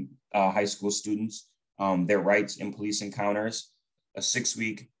teaching high school students their rights in police encounters, a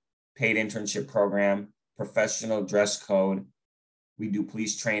 6-week paid internship program, professional dress code. We do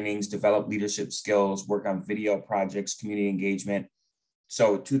police trainings, develop leadership skills, work on video projects, community engagement.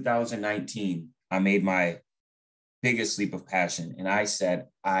 So 2019, I made my biggest leap of passion. And I said,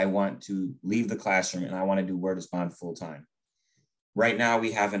 I want to leave the classroom and I want to do Word is Bond full time. Right now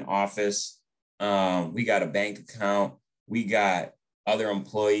we have an office. We got a bank account. We got other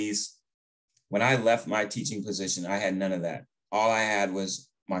employees. When I left my teaching position, I had none of that. All I had was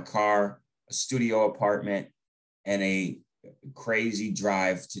my car, a studio apartment, and a crazy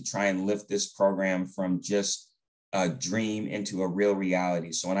drive to try and lift this program from just a dream into a real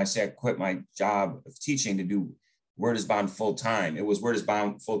reality. So when I say I quit my job of teaching to do Word is Bond full time, it was Word is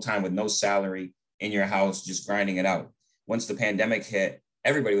Bond full time with no salary in your house, just grinding it out. Once the pandemic hit,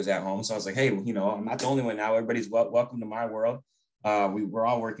 everybody was at home. So I was like, hey, I'm not the only one now. Everybody's welcome to my world. We were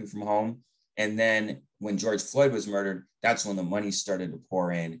all working from home. And then when George Floyd was murdered, that's when the money started to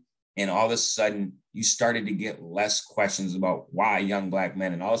pour in. And all of a sudden, you started to get less questions about why young Black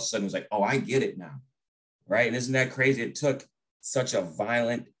men. And all of a sudden, it was like, oh, I get it now, right? And isn't that crazy? It took such a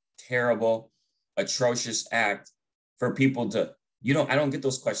violent, terrible, atrocious act for people to, I don't get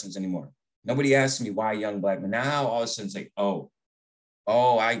those questions anymore. Nobody asks me why young Black men. Now, all of a sudden, it's like, oh,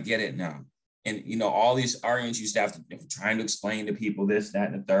 I get it now. And, you know, all these arguments used to have to trying to explain to people this,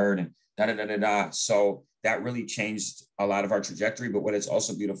 that, and the third, and da, da, da, da, da. So that really changed a lot of our trajectory. But what is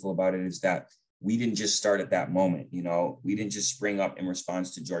also beautiful about it is that we didn't just start at that moment. You know, we didn't just spring up in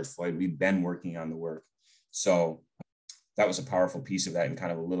response to George Floyd. We've been working on the work. So that was a powerful piece of that, and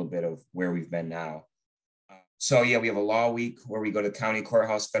kind of a little bit of where we've been now. So yeah, we have a law week where we go to county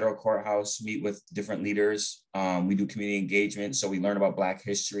courthouse, federal courthouse, meet with different leaders. We do community engagement. So we learn about Black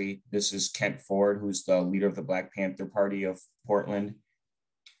history. This is Kent Ford, who's the leader of the Black Panther Party of Portland,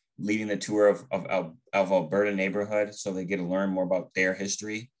 leading the tour of Alberta neighborhood. So they get to learn more about their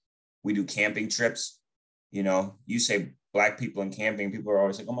history. We do camping trips. You know, you say Black people and camping, people are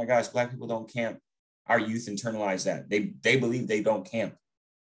always like, oh my gosh, Black people don't camp. Our youth internalize that. They believe they don't camp.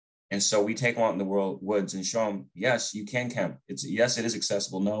 And so we take them out in the woods and show them, yes, you can camp. Yes, it is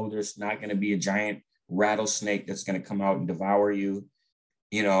accessible. No, there's not going to be a giant rattlesnake that's going to come out and devour you,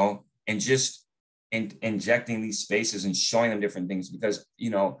 you know, and just injecting these spaces and showing them different things, because, you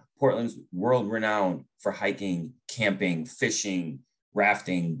know, Portland's world renowned for hiking, camping, fishing,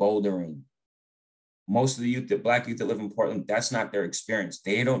 rafting, bouldering. Most of the youth, Black youth that live in Portland, that's not their experience.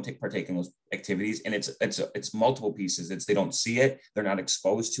 They don't partake in those activities, and it's multiple pieces. They don't see it, they're not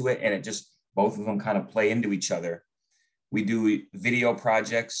exposed to it, and it just, both of them kind of play into each other. We do video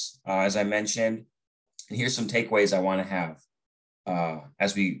projects, as I mentioned, and here's some takeaways I want to have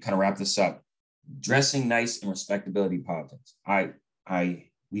as we kind of wrap this up. Dressing nice and respectability politics.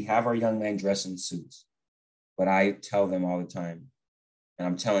 We have our young men dress in suits, but I tell them all the time, and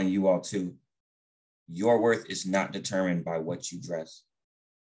I'm telling you all too, your worth is not determined by what you dress.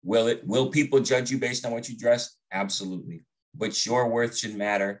 Will people judge you based on what you dress? Absolutely. But your worth should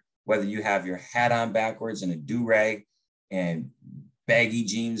matter, whether you have your hat on backwards and a do-rag and baggy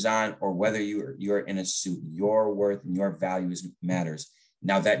jeans on, or whether you're in a suit. Your worth and your values matters.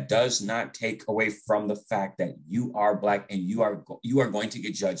 Now, that does not take away from the fact that you are Black and you are going to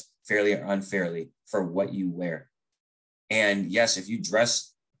get judged fairly or unfairly for what you wear. And yes, if you dress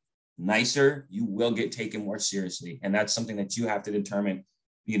nicer, you will get taken more seriously. And that's something that you have to determine,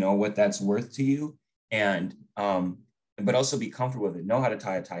 you know, what that's worth to you. And, but also be comfortable with it. Know how to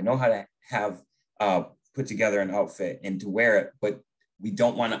tie a tie, know how to have, put together an outfit and to wear it. But I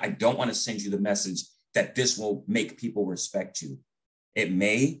don't want to send you the message that this will make people respect you. It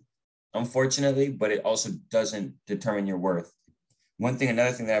may, unfortunately, but it also doesn't determine your worth.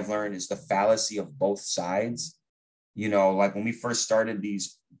 Another thing that I've learned is the fallacy of both sides. You know, like when we first started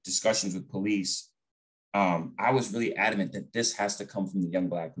these discussions with police, I was really adamant that this has to come from the young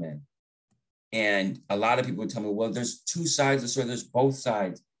Black men. And a lot of people would tell me, well, there's two sides of the story, there's both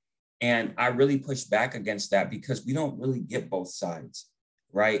sides. And I really pushed back against that, because we don't really get both sides,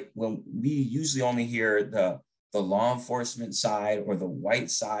 right? When we usually only hear the law enforcement side or the white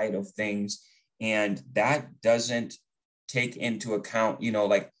side of things, and that doesn't take into account, you know,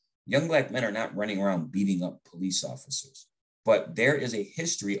 like, young Black men are not running around beating up police officers, but there is a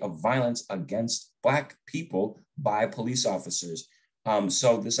history of violence against Black people by police officers.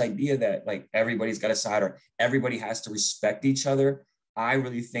 So this idea that like everybody's got a side or everybody has to respect each other, I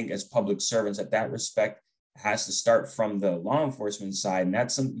really think as public servants that respect has to start from the law enforcement side. And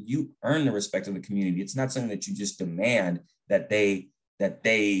that's something you earn the respect of the community. It's not something that you just demand that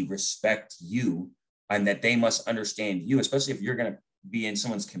they respect you and that they must understand you, especially if you're going to be in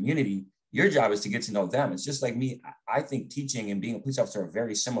someone's community. Your job is to get to know them. It's just like me. I think teaching and being a police officer are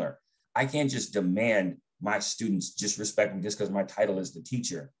very similar. I can't just demand my students just respect me just because my title is the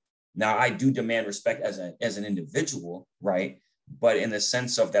teacher. Now, I do demand respect as an individual, right? But in the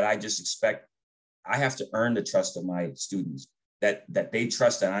sense of that, I just expect, I have to earn the trust of my students, that they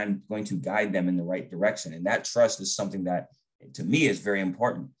trust that I'm going to guide them in the right direction. And that trust is something that, to me, is very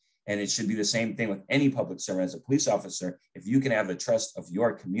important. And it should be the same thing with any public servant. As a police officer, if you can have the trust of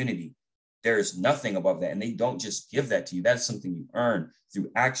your community, there is nothing above that. And they don't just give that to you. That's something you earn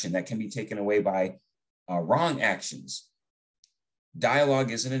through action that can be taken away by wrong actions.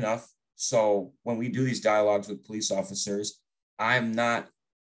 Dialogue isn't enough. So when we do these dialogues with police officers, I'm not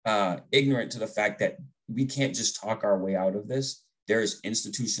ignorant to the fact that we can't just talk our way out of this. There's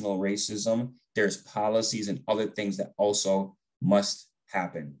institutional racism, there's policies and other things that also must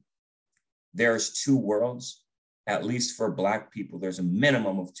happen. There's two worlds, at least for Black people. There's a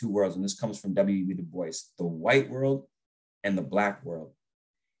minimum of two worlds, and this comes from W.E. Du Bois, the white world and the Black world.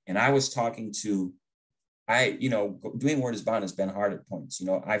 And I was talking to, doing Word is Bond has been hard at points.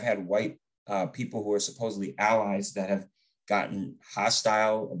 I've had white people who are supposedly allies that have gotten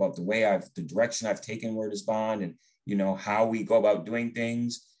hostile about the direction I've taken Word is Bond and, how we go about doing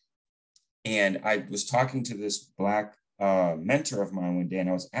things. And I was talking to this Black mentor of mine one day, and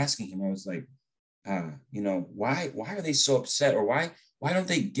I was asking him, I was like, why are they so upset, or why don't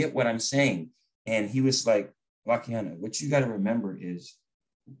they get what I'm saying? And he was like, Lakayana, what you got to remember is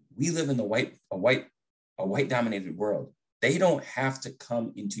we live in a white dominated world. They don't have to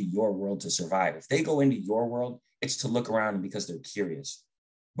come into your world to survive. If they go into your world, it's to look around and because they're curious.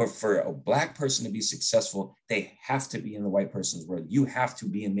 But for a Black person to be successful, they have to be in the white person's world. You have to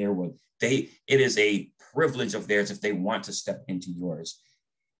be in their world. It is a privilege of theirs if they want to step into yours.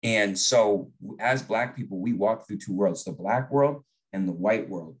 And so as Black people, we walk through two worlds, the Black world and the white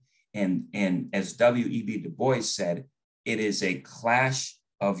world. And as W.E.B. Du Bois said, it is a clash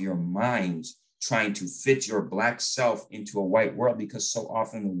of your minds trying to fit your Black self into a white world, because so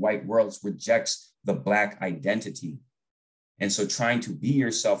often the white world rejects the Black identity. And so trying to be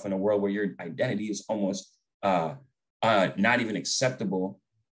yourself in a world where your identity is almost not even acceptable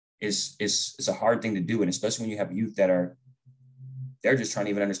is a hard thing to do. And especially when you have youth they're just trying to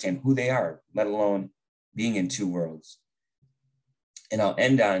even understand who they are, let alone being in two worlds. And I'll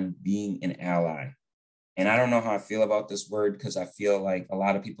end on being an ally. And I don't know how I feel about this word, because I feel like a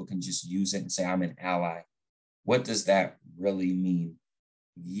lot of people can just use it and say, I'm an ally. What does that really mean?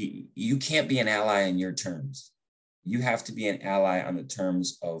 You can't be an ally in your terms. You have to be an ally on the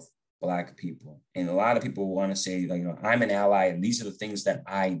terms of Black people. And a lot of people want to say, like, I'm an ally and these are the things that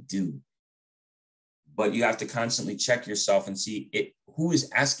I do. But you have to constantly check yourself and see who is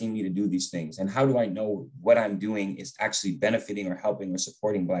asking me to do these things, and how do I know what I'm doing is actually benefiting or helping or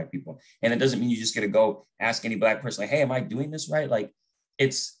supporting Black people. And it doesn't mean you just get to go ask any Black person, like, hey, am I doing this right? Like,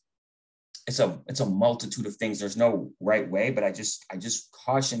 it's a multitude of things. There's no right way, but I just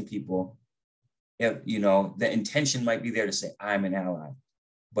caution people, if the intention might be there to say I'm an ally,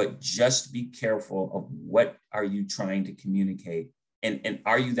 but just be careful of what are you trying to communicate. And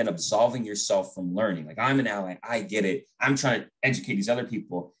are you then absolving yourself from learning? Like, I'm an ally, I get it. I'm trying to educate these other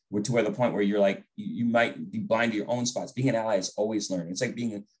people to where the point where you're like, you might be blind to your own spots. Being an ally is always learning. It's like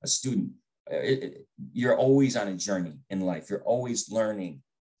being a student. You're always on a journey in life. You're always learning.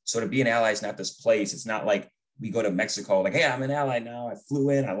 So to be an ally is not this place. It's not like we go to Mexico, like, hey, I'm an ally now. I flew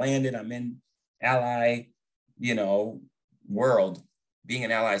in, I landed, I'm in ally, world. Being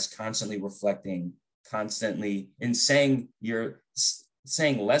an ally is constantly reflecting, constantly in saying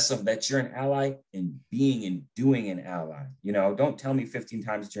less of that you're an ally and being and doing an ally. Don't tell me 15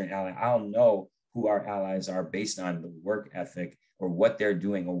 times that you're an ally. I'll know who our allies are based on the work ethic or what they're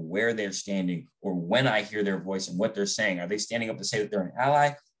doing or where they're standing or when I hear their voice and what they're saying. Are they standing up to say that they're an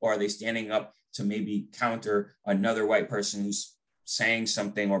ally, or are they standing up to maybe counter another white person who's saying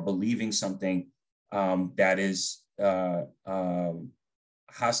something or believing something that is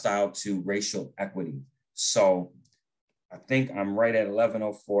hostile to racial equity? So I think I'm right at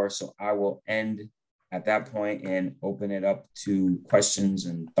 11:04, so I will end at that point and open it up to questions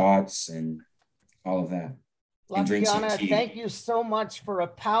and thoughts and all of that. Lakayana, thank you so much for a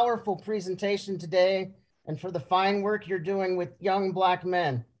powerful presentation today and for the fine work you're doing with young Black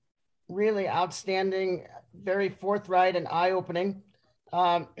men. Really outstanding, very forthright and eye-opening.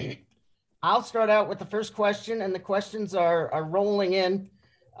 I'll start out with the first question, and the questions are rolling in.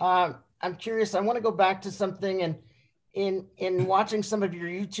 I'm curious, I want to go back to something, and in watching some of your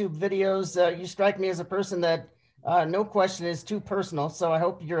YouTube videos, you strike me as a person that no question is too personal, so I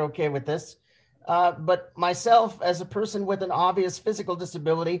hope you're okay with this. But myself, as a person with an obvious physical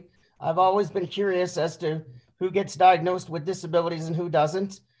disability, I've always been curious as to who gets diagnosed with disabilities and who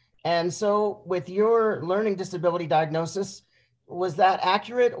doesn't. And so with your learning disability diagnosis, was that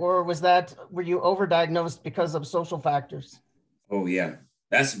accurate, or were you overdiagnosed because of social factors? Oh yeah,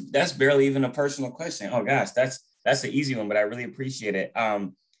 that's barely even a personal question. Oh gosh, that's the easy one, but I really appreciate it.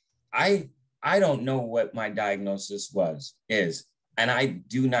 I don't know what my diagnosis is, and I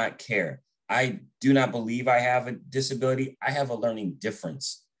do not care. I do not believe I have a disability. I have a learning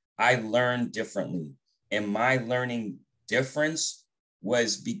difference. I learn differently, and my learning difference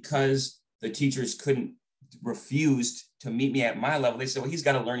was because the teachers refused to meet me at my level. They said, well, he's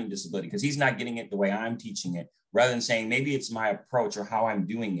got a learning disability because he's not getting it the way I'm teaching it, rather than saying maybe it's my approach or how I'm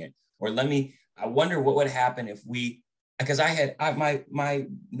doing it. Or I wonder what would happen if because my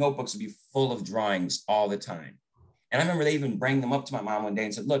notebooks would be full of drawings all the time. And I remember they even bring them up to my mom one day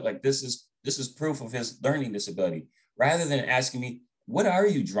and said, look, like this is proof of his learning disability, rather than asking me, what are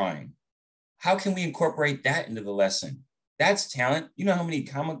you drawing? How can we incorporate that into the lesson? That's talent. You know how many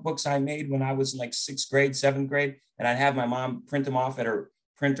comic books I made when I was in like 6th grade, 7th grade, and I'd have my mom print them off at her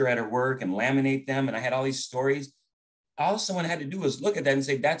printer at her work and laminate them. And I had all these stories. All someone had to do was look at that and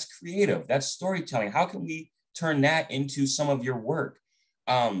say, that's creative. That's storytelling. How can we turn that into some of your work?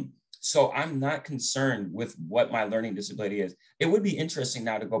 So I'm not concerned with what my learning disability is. It would be interesting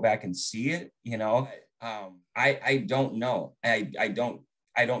now to go back and see it, you know. I don't know. I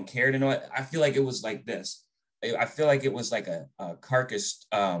don't care to know it. I feel like it was like this. I feel like it was like a carcass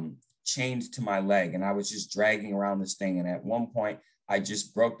chained to my leg, and I was just dragging around this thing. And at one point, I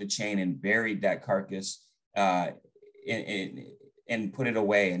just broke the chain and buried that carcass and put it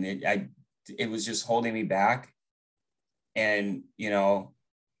away. And it was just holding me back. And, you know,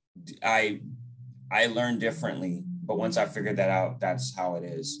 I learned differently, but once I figured that out, that's how it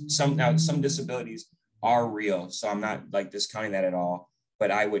is. Some disabilities are real, so I'm not like discounting that at all.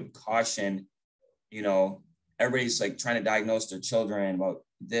 But I would caution, you know, everybody's like trying to diagnose their children about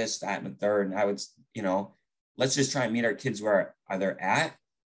this, that, and the third. And I would, you know, let's just try and meet our kids where they're at,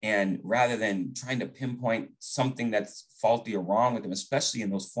 and rather than trying to pinpoint something that's faulty or wrong with them, especially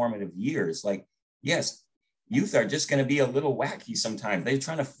in those formative years. Like, yes, youth are just going to be a little wacky sometimes. They're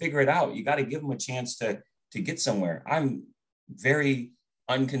trying to figure it out. You got to give them a chance to get somewhere. I'm very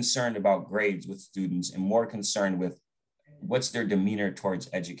unconcerned about grades with students and more concerned with what's their demeanor towards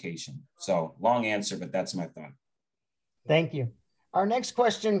education. So long answer, but that's my thought. Thank you. Our next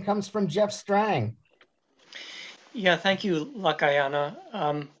question comes from Jeff Strang. Yeah, thank you,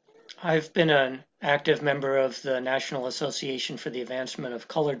 Lakayana. I've been an active member of the National Association for the Advancement of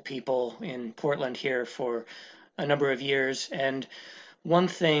Colored People in Portland here for a number of years. And one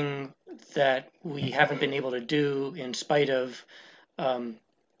thing that we haven't been able to do in spite of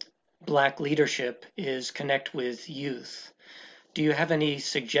Black leadership is connect with youth. Do you have any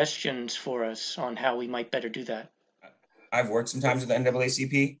suggestions for us on how we might better do that? I've worked sometimes with the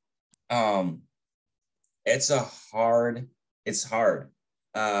NAACP. It's hard.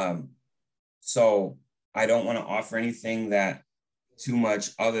 So I don't want to offer anything that too much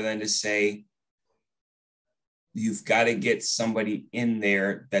other than to say, you've got to get somebody in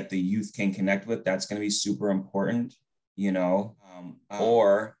there that the youth can connect with. That's going to be super important, you know,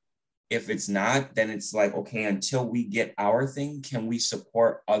 or if it's not, then it's like, okay, until we get our thing, can we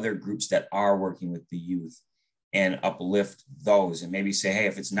support other groups that are working with the youth and uplift those, and maybe say, hey,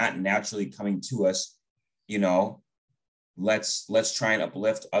 if it's not naturally coming to us, you know, let's try and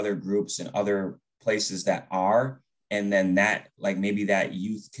uplift other groups and other places that are. And then that, like, maybe that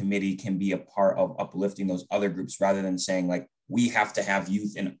youth committee can be a part of uplifting those other groups, rather than saying like, we have to have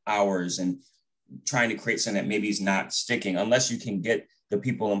youth in ours and trying to create something that maybe is not sticking, unless you can get the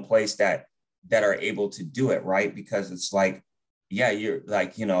people in place that are able to do it, right? Because it's like, yeah, you're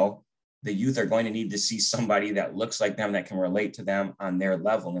like, you know, the youth are going to need to see somebody that looks like them, that can relate to them on their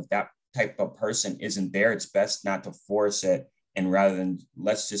level. And if that type of person isn't there, it's best not to force it. And rather than,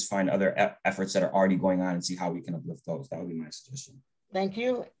 let's just find other efforts that are already going on and see how we can uplift those. That would be my suggestion. Thank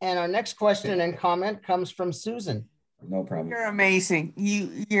you. And our next question and comment comes from Susan. No problem. You're amazing.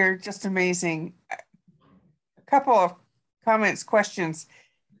 You're just amazing. A couple of comments, questions.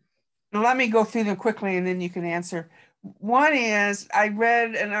 Let me go through them quickly and then you can answer. One is, I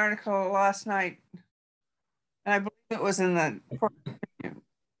read an article last night, and I believe it was in the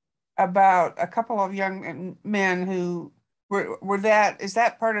about a couple of young men who is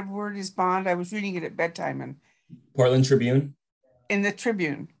that part of Word is Bond? I was reading it at bedtime and Portland Tribune. In the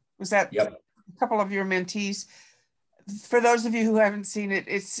Tribune. Was that Yep. A couple of your mentees? For those of you who haven't seen it,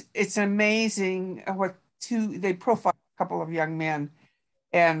 it's amazing they profile a couple of young men,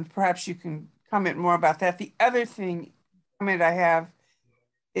 and perhaps you can comment more about that. The other comment I have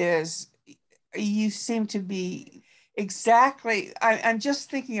is, you seem to be exactly, I'm just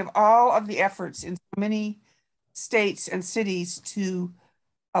thinking of all of the efforts in so many states and cities to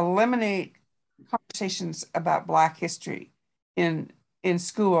eliminate conversations about Black history in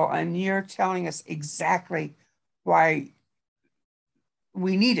school, and you're telling us exactly why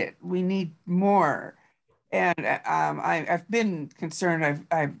we need it. We need more. And I've been concerned.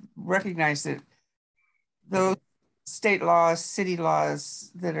 I've recognized that those state laws, city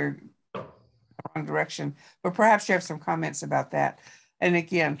laws that are the wrong direction, but perhaps you have some comments about that. And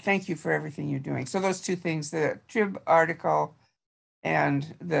again, thank you for everything you're doing. So those two things, the Trib article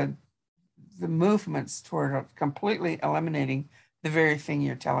and the movements toward completely eliminating the very thing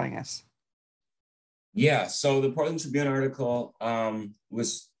you're telling us. Yeah, so the Portland Tribune article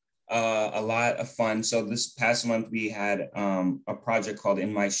was a lot of fun. So this past month, we had a project called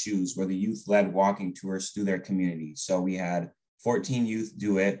In My Shoes, where the youth led walking tours through their community. So we had 14 youth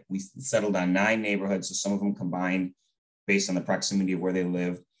do it. We settled on 9 neighborhoods, so some of them combined based on the proximity of where they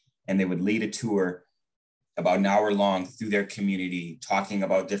lived. And they would lead a tour about an hour long through their community, talking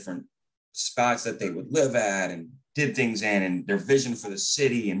about different spots that they would live at and did things in, and their vision for the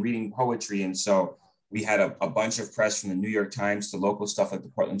city, and reading poetry. And so we had a bunch of press from the New York Times to local stuff like the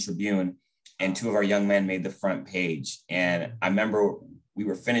Portland Tribune, and two of our young men made the front page. And I remember we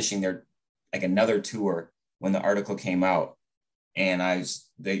were finishing their, like another tour when the article came out. And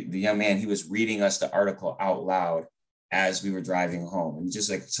the young man, he was reading us the article out loud as we were driving home. And just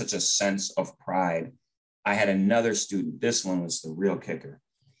like such a sense of pride. I had another student, this one was the real kicker.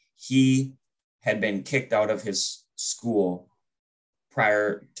 He had been kicked out of his school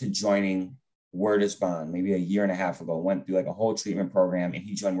prior to joining Word is Bond, maybe a year and a half ago, went through like a whole treatment program, and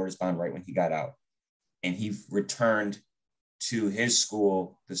he joined Word is Bond right when he got out. And he returned to his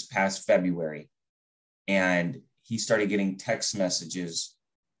school this past February. And he started getting text messages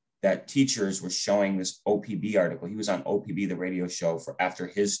that teachers were showing this OPB article. He was on OPB, the radio show, for after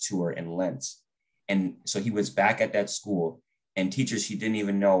his tour in Lent. And so he was back at that school, and teachers he didn't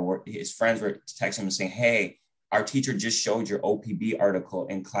even know, his friends were texting him and saying, hey, our teacher just showed your OPB article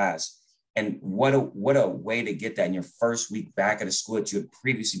in class. And what a way to get that in your first week back at a school that you had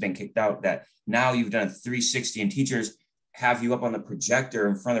previously been kicked out, that now you've done a 360 and teachers have you up on the projector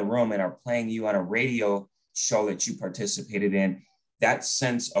in front of the room and are playing you on a radio show that you participated in. That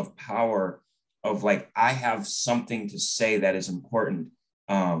sense of power of like, I have something to say that is important,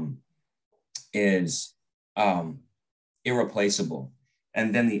 is irreplaceable.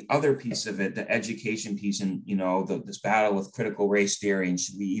 And then the other piece of it, the education piece, and this battle with critical race theory, and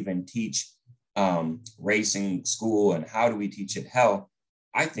should we even teach race in school, and how do we teach it? Hell,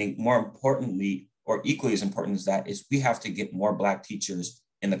 I think more importantly, or equally as important as that, is we have to get more Black teachers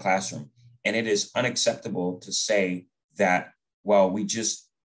in the classroom. And it is unacceptable to say that, well,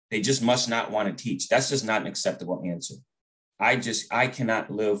 they just must not want to teach. That's just not an acceptable answer. I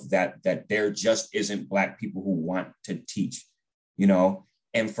cannot live that there just isn't Black people who want to teach.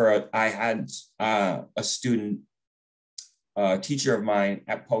 And I had a student, a teacher of mine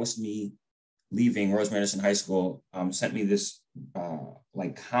at post me leaving Rose Madison High School, sent me this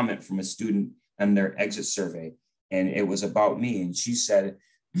comment from a student on their exit survey. And it was about me. And she said,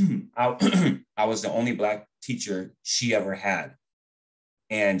 I was the only Black teacher she ever had.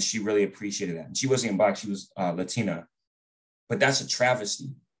 And she really appreciated that. And she wasn't even Black, she was Latina. But that's a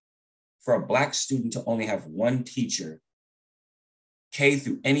travesty. For a Black student to only have one teacher, K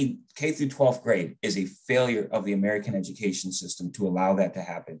through 12th grade, is a failure of the American education system to allow that to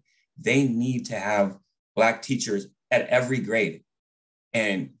happen. They need to have Black teachers at every grade.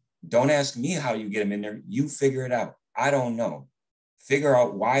 And don't ask me how you get them in there. You figure it out. I don't know. Figure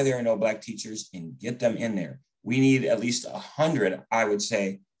out why there are no Black teachers and get them in there. We need at least 100, I would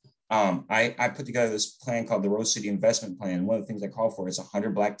say. I put together this plan called the Rose City Investment Plan. One of the things I call for is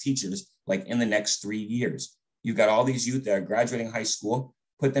 100 Black teachers, like in the next 3 years. You've got all these youth that are graduating high school,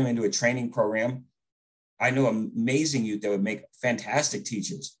 put them into a training program. I know amazing youth that would make fantastic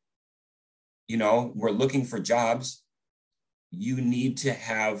teachers. We're looking for jobs. You need to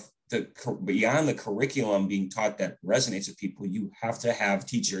have beyond the curriculum being taught that resonates with people, you have to have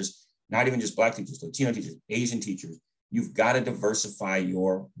teachers, not even just Black teachers, Latino teachers, Asian teachers. You've got to diversify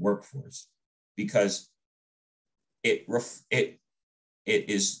your workforce, because it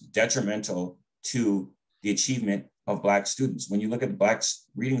is detrimental to the achievement of Black students. When you look at the Black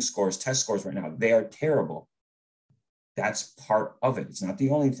reading scores, test scores right now, they are terrible. That's part of it. It's not the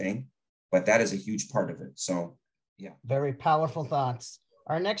only thing, but that is a huge part of it. So, yeah. Very powerful thoughts.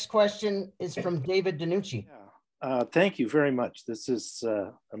 Our next question is from David DiNucci. Thank you very much. This is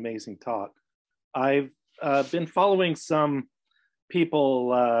amazing talk. I've been following some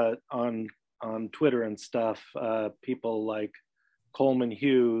people on Twitter and stuff, people like Coleman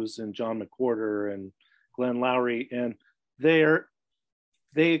Hughes and John McWhorter and Glenn Lowry, and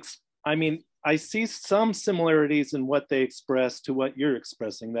I see some similarities in what they express to what you're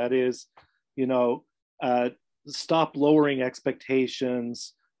expressing. That is, stop lowering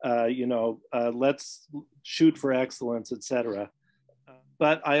expectations, let's shoot for excellence, etc.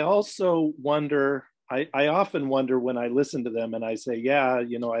 But I also wonder, I often wonder when I listen to them and I say, yeah,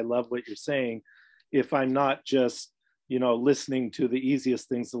 I love what you're saying, if I'm not just, listening to the easiest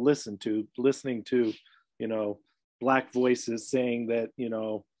things to listen to, Black voices saying that,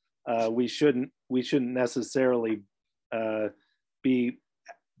 we shouldn't necessarily be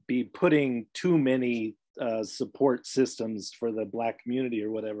putting too many support systems for the Black community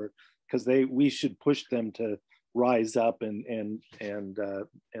or whatever, because we should push them to rise up and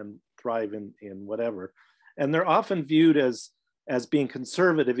thrive in whatever. And they're often viewed as being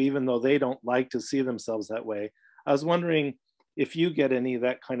conservative, even though they don't like to see themselves that way. I was wondering if you get any of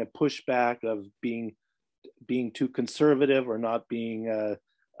that kind of pushback of being too conservative or not being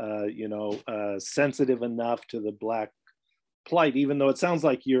sensitive enough to the Black plight, even though it sounds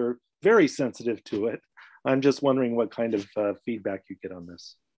like you're very sensitive to it. I'm just wondering what kind of feedback you get on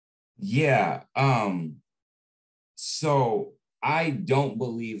this. Yeah. So I don't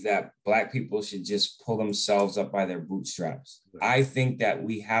believe that Black people should just pull themselves up by their bootstraps. I think that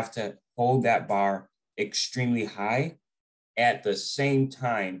we have to hold that bar extremely high, at the same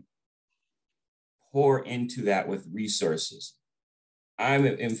time pour into that with resources. I'm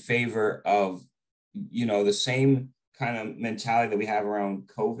in favor of, the same kind of mentality that we have around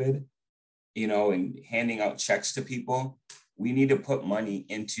COVID, and handing out checks to people. We need to put money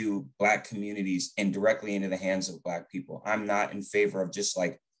into Black communities and directly into the hands of Black people. I'm not in favor of just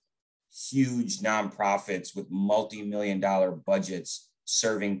like huge nonprofits with multi-million-dollar budgets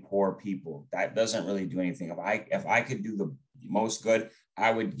serving poor people. That doesn't really do anything. If I could do the most good,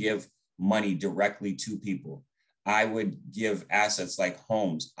 I would give money directly to people. I would give assets like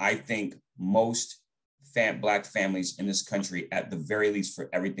homes. I think most Black families in this country, at the very least, for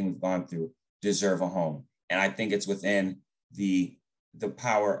everything we've gone through, deserve a home. And I think it's within the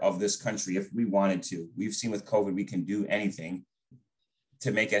power of this country if we wanted to. We've seen with COVID, we can do anything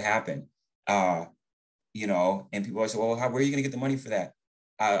to make it happen. And people always say, well, where are you going to get the money for that?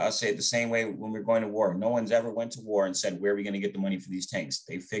 I'll say it the same way when we're going to war. No one's ever went to war and said, where are we going to get the money for these tanks?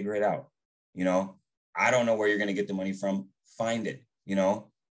 They figure it out. I don't know where you're going to get the money from. Find it,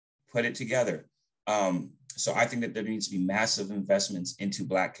 put it together. So I think that there needs to be massive investments into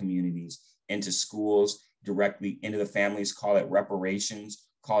Black communities, into schools, directly into the families. Call it reparations,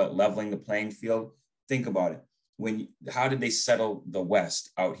 call it leveling the playing field. Think about it. How did they settle the West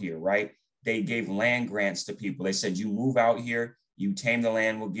out here, right? They gave land grants to people. They said, you move out here, you tame the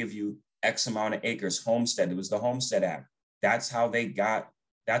land, we'll give you X amount of acres. Homestead, it was the Homestead Act. That's how they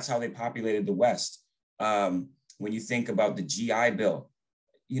populated the West. When you think about the GI Bill,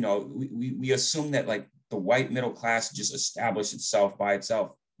 we assume that like the white middle class just established itself on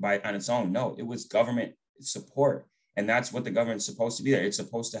its own. No, it was government support. And that's what the government's supposed to be there. It's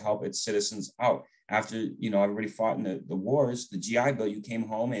supposed to help its citizens out. After, everybody fought in the wars, the GI Bill, you came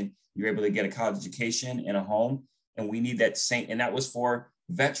home and you were able to get a college education and a home. And we need that same, and that was for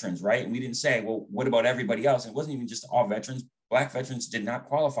veterans, right? And we didn't say, well, what about everybody else? It wasn't even just all veterans. Black veterans did not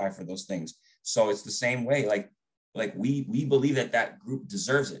qualify for those things. So it's the same way, like we believe that group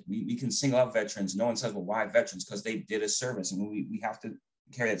deserves it. We can single out veterans. No one says, well, why veterans? Because they did a service. And we have to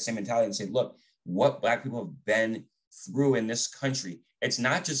carry that same mentality and say, look, what Black people have been through in this country. It's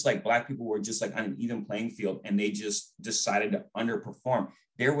not just like Black people were just like on an even playing field and they just decided to underperform.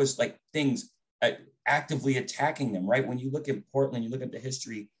 There was like things actively attacking them, right? When you look at Portland, you look at the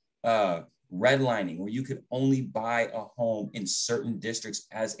history, redlining, where you could only buy a home in certain districts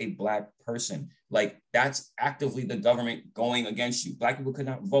as a Black person. Like that's actively the government going against you. Black people could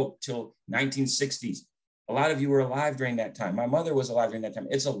not vote till 1960s. A lot of you were alive during that time. My mother was alive during that time.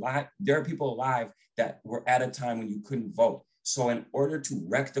 It's a lot. There are people alive that were at a time when you couldn't vote. So in order to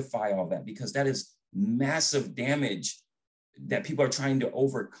rectify all that, because that is massive damage that people are trying to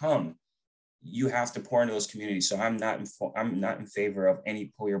overcome, you have to pour into those communities. So I'm not in favor of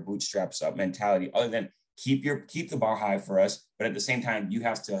any pull your bootstraps up mentality, other than keep the bar high for us. But at the same time, you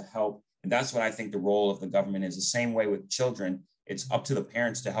have to help. And that's what I think the role of the government is. The same way with children, it's up to the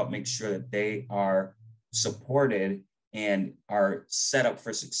parents to help make sure that they are supported and are set up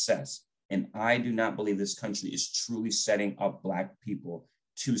for success. And I do not believe this country is truly setting up Black people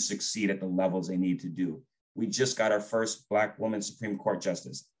to succeed at the levels they need to do. We just got our first Black woman Supreme Court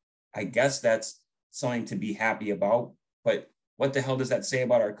justice. I guess that's something to be happy about, but what the hell does that say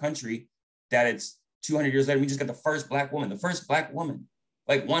about our country that it's 200 years later, we just got the first Black woman,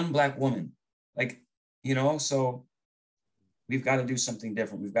 like one Black woman, so we've got to do something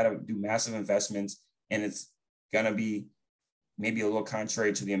different. We've got to do massive investments, and it's going to be maybe a little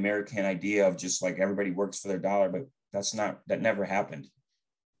contrary to the American idea of just like everybody works for their dollar, but that never happened.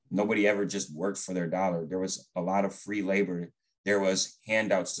 Nobody ever just worked for their dollar. There was a lot of free labor. There was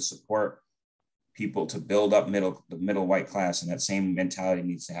handouts to support people to build up the middle white class. And that same mentality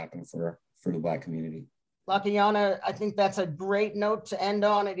needs to happen for the Black community. Lakayana, I think that's a great note to end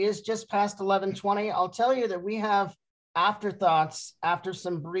on. It is just past 11:20. I'll tell you that we have afterthoughts after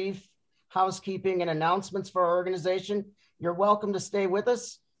some brief housekeeping and announcements for our organization. You're welcome to stay with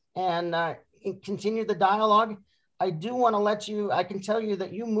us and continue the dialogue. I do want to I can tell you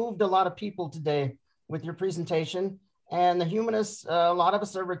that you moved a lot of people today with your presentation. And the humanists, a lot of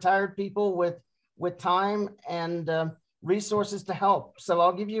us are retired people with time and resources to help. So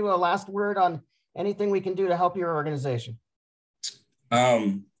I'll give you a last word on anything we can do to help your organization.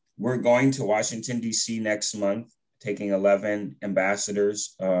 We're going to Washington, D.C. next month, taking 11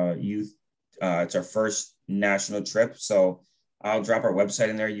 ambassadors, youth. It's our first national trip. So I'll drop our website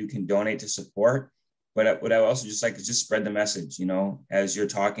in there. You can donate to support. But what I also just like is just spread the message, you know, as you're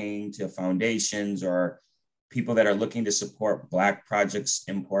talking to foundations or people that are looking to support Black projects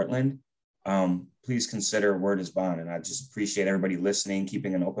in Portland, please consider Word is Bond. And I just appreciate everybody listening,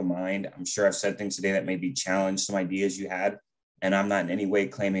 keeping an open mind. I'm sure I've said things today that maybe challenge some ideas you had. And I'm not in any way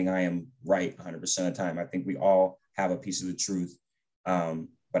claiming I am right 100% of the time. I think we all have a piece of the truth.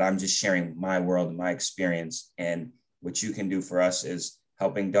 But I'm just sharing my world and my experience. And what you can do for us is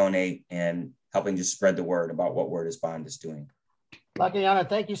helping donate and helping just spread the word about what Word is Bond is doing. Lakayana,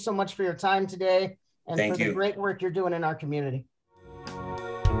 thank you so much for your time today and Thank for the you. great work you're doing in our community.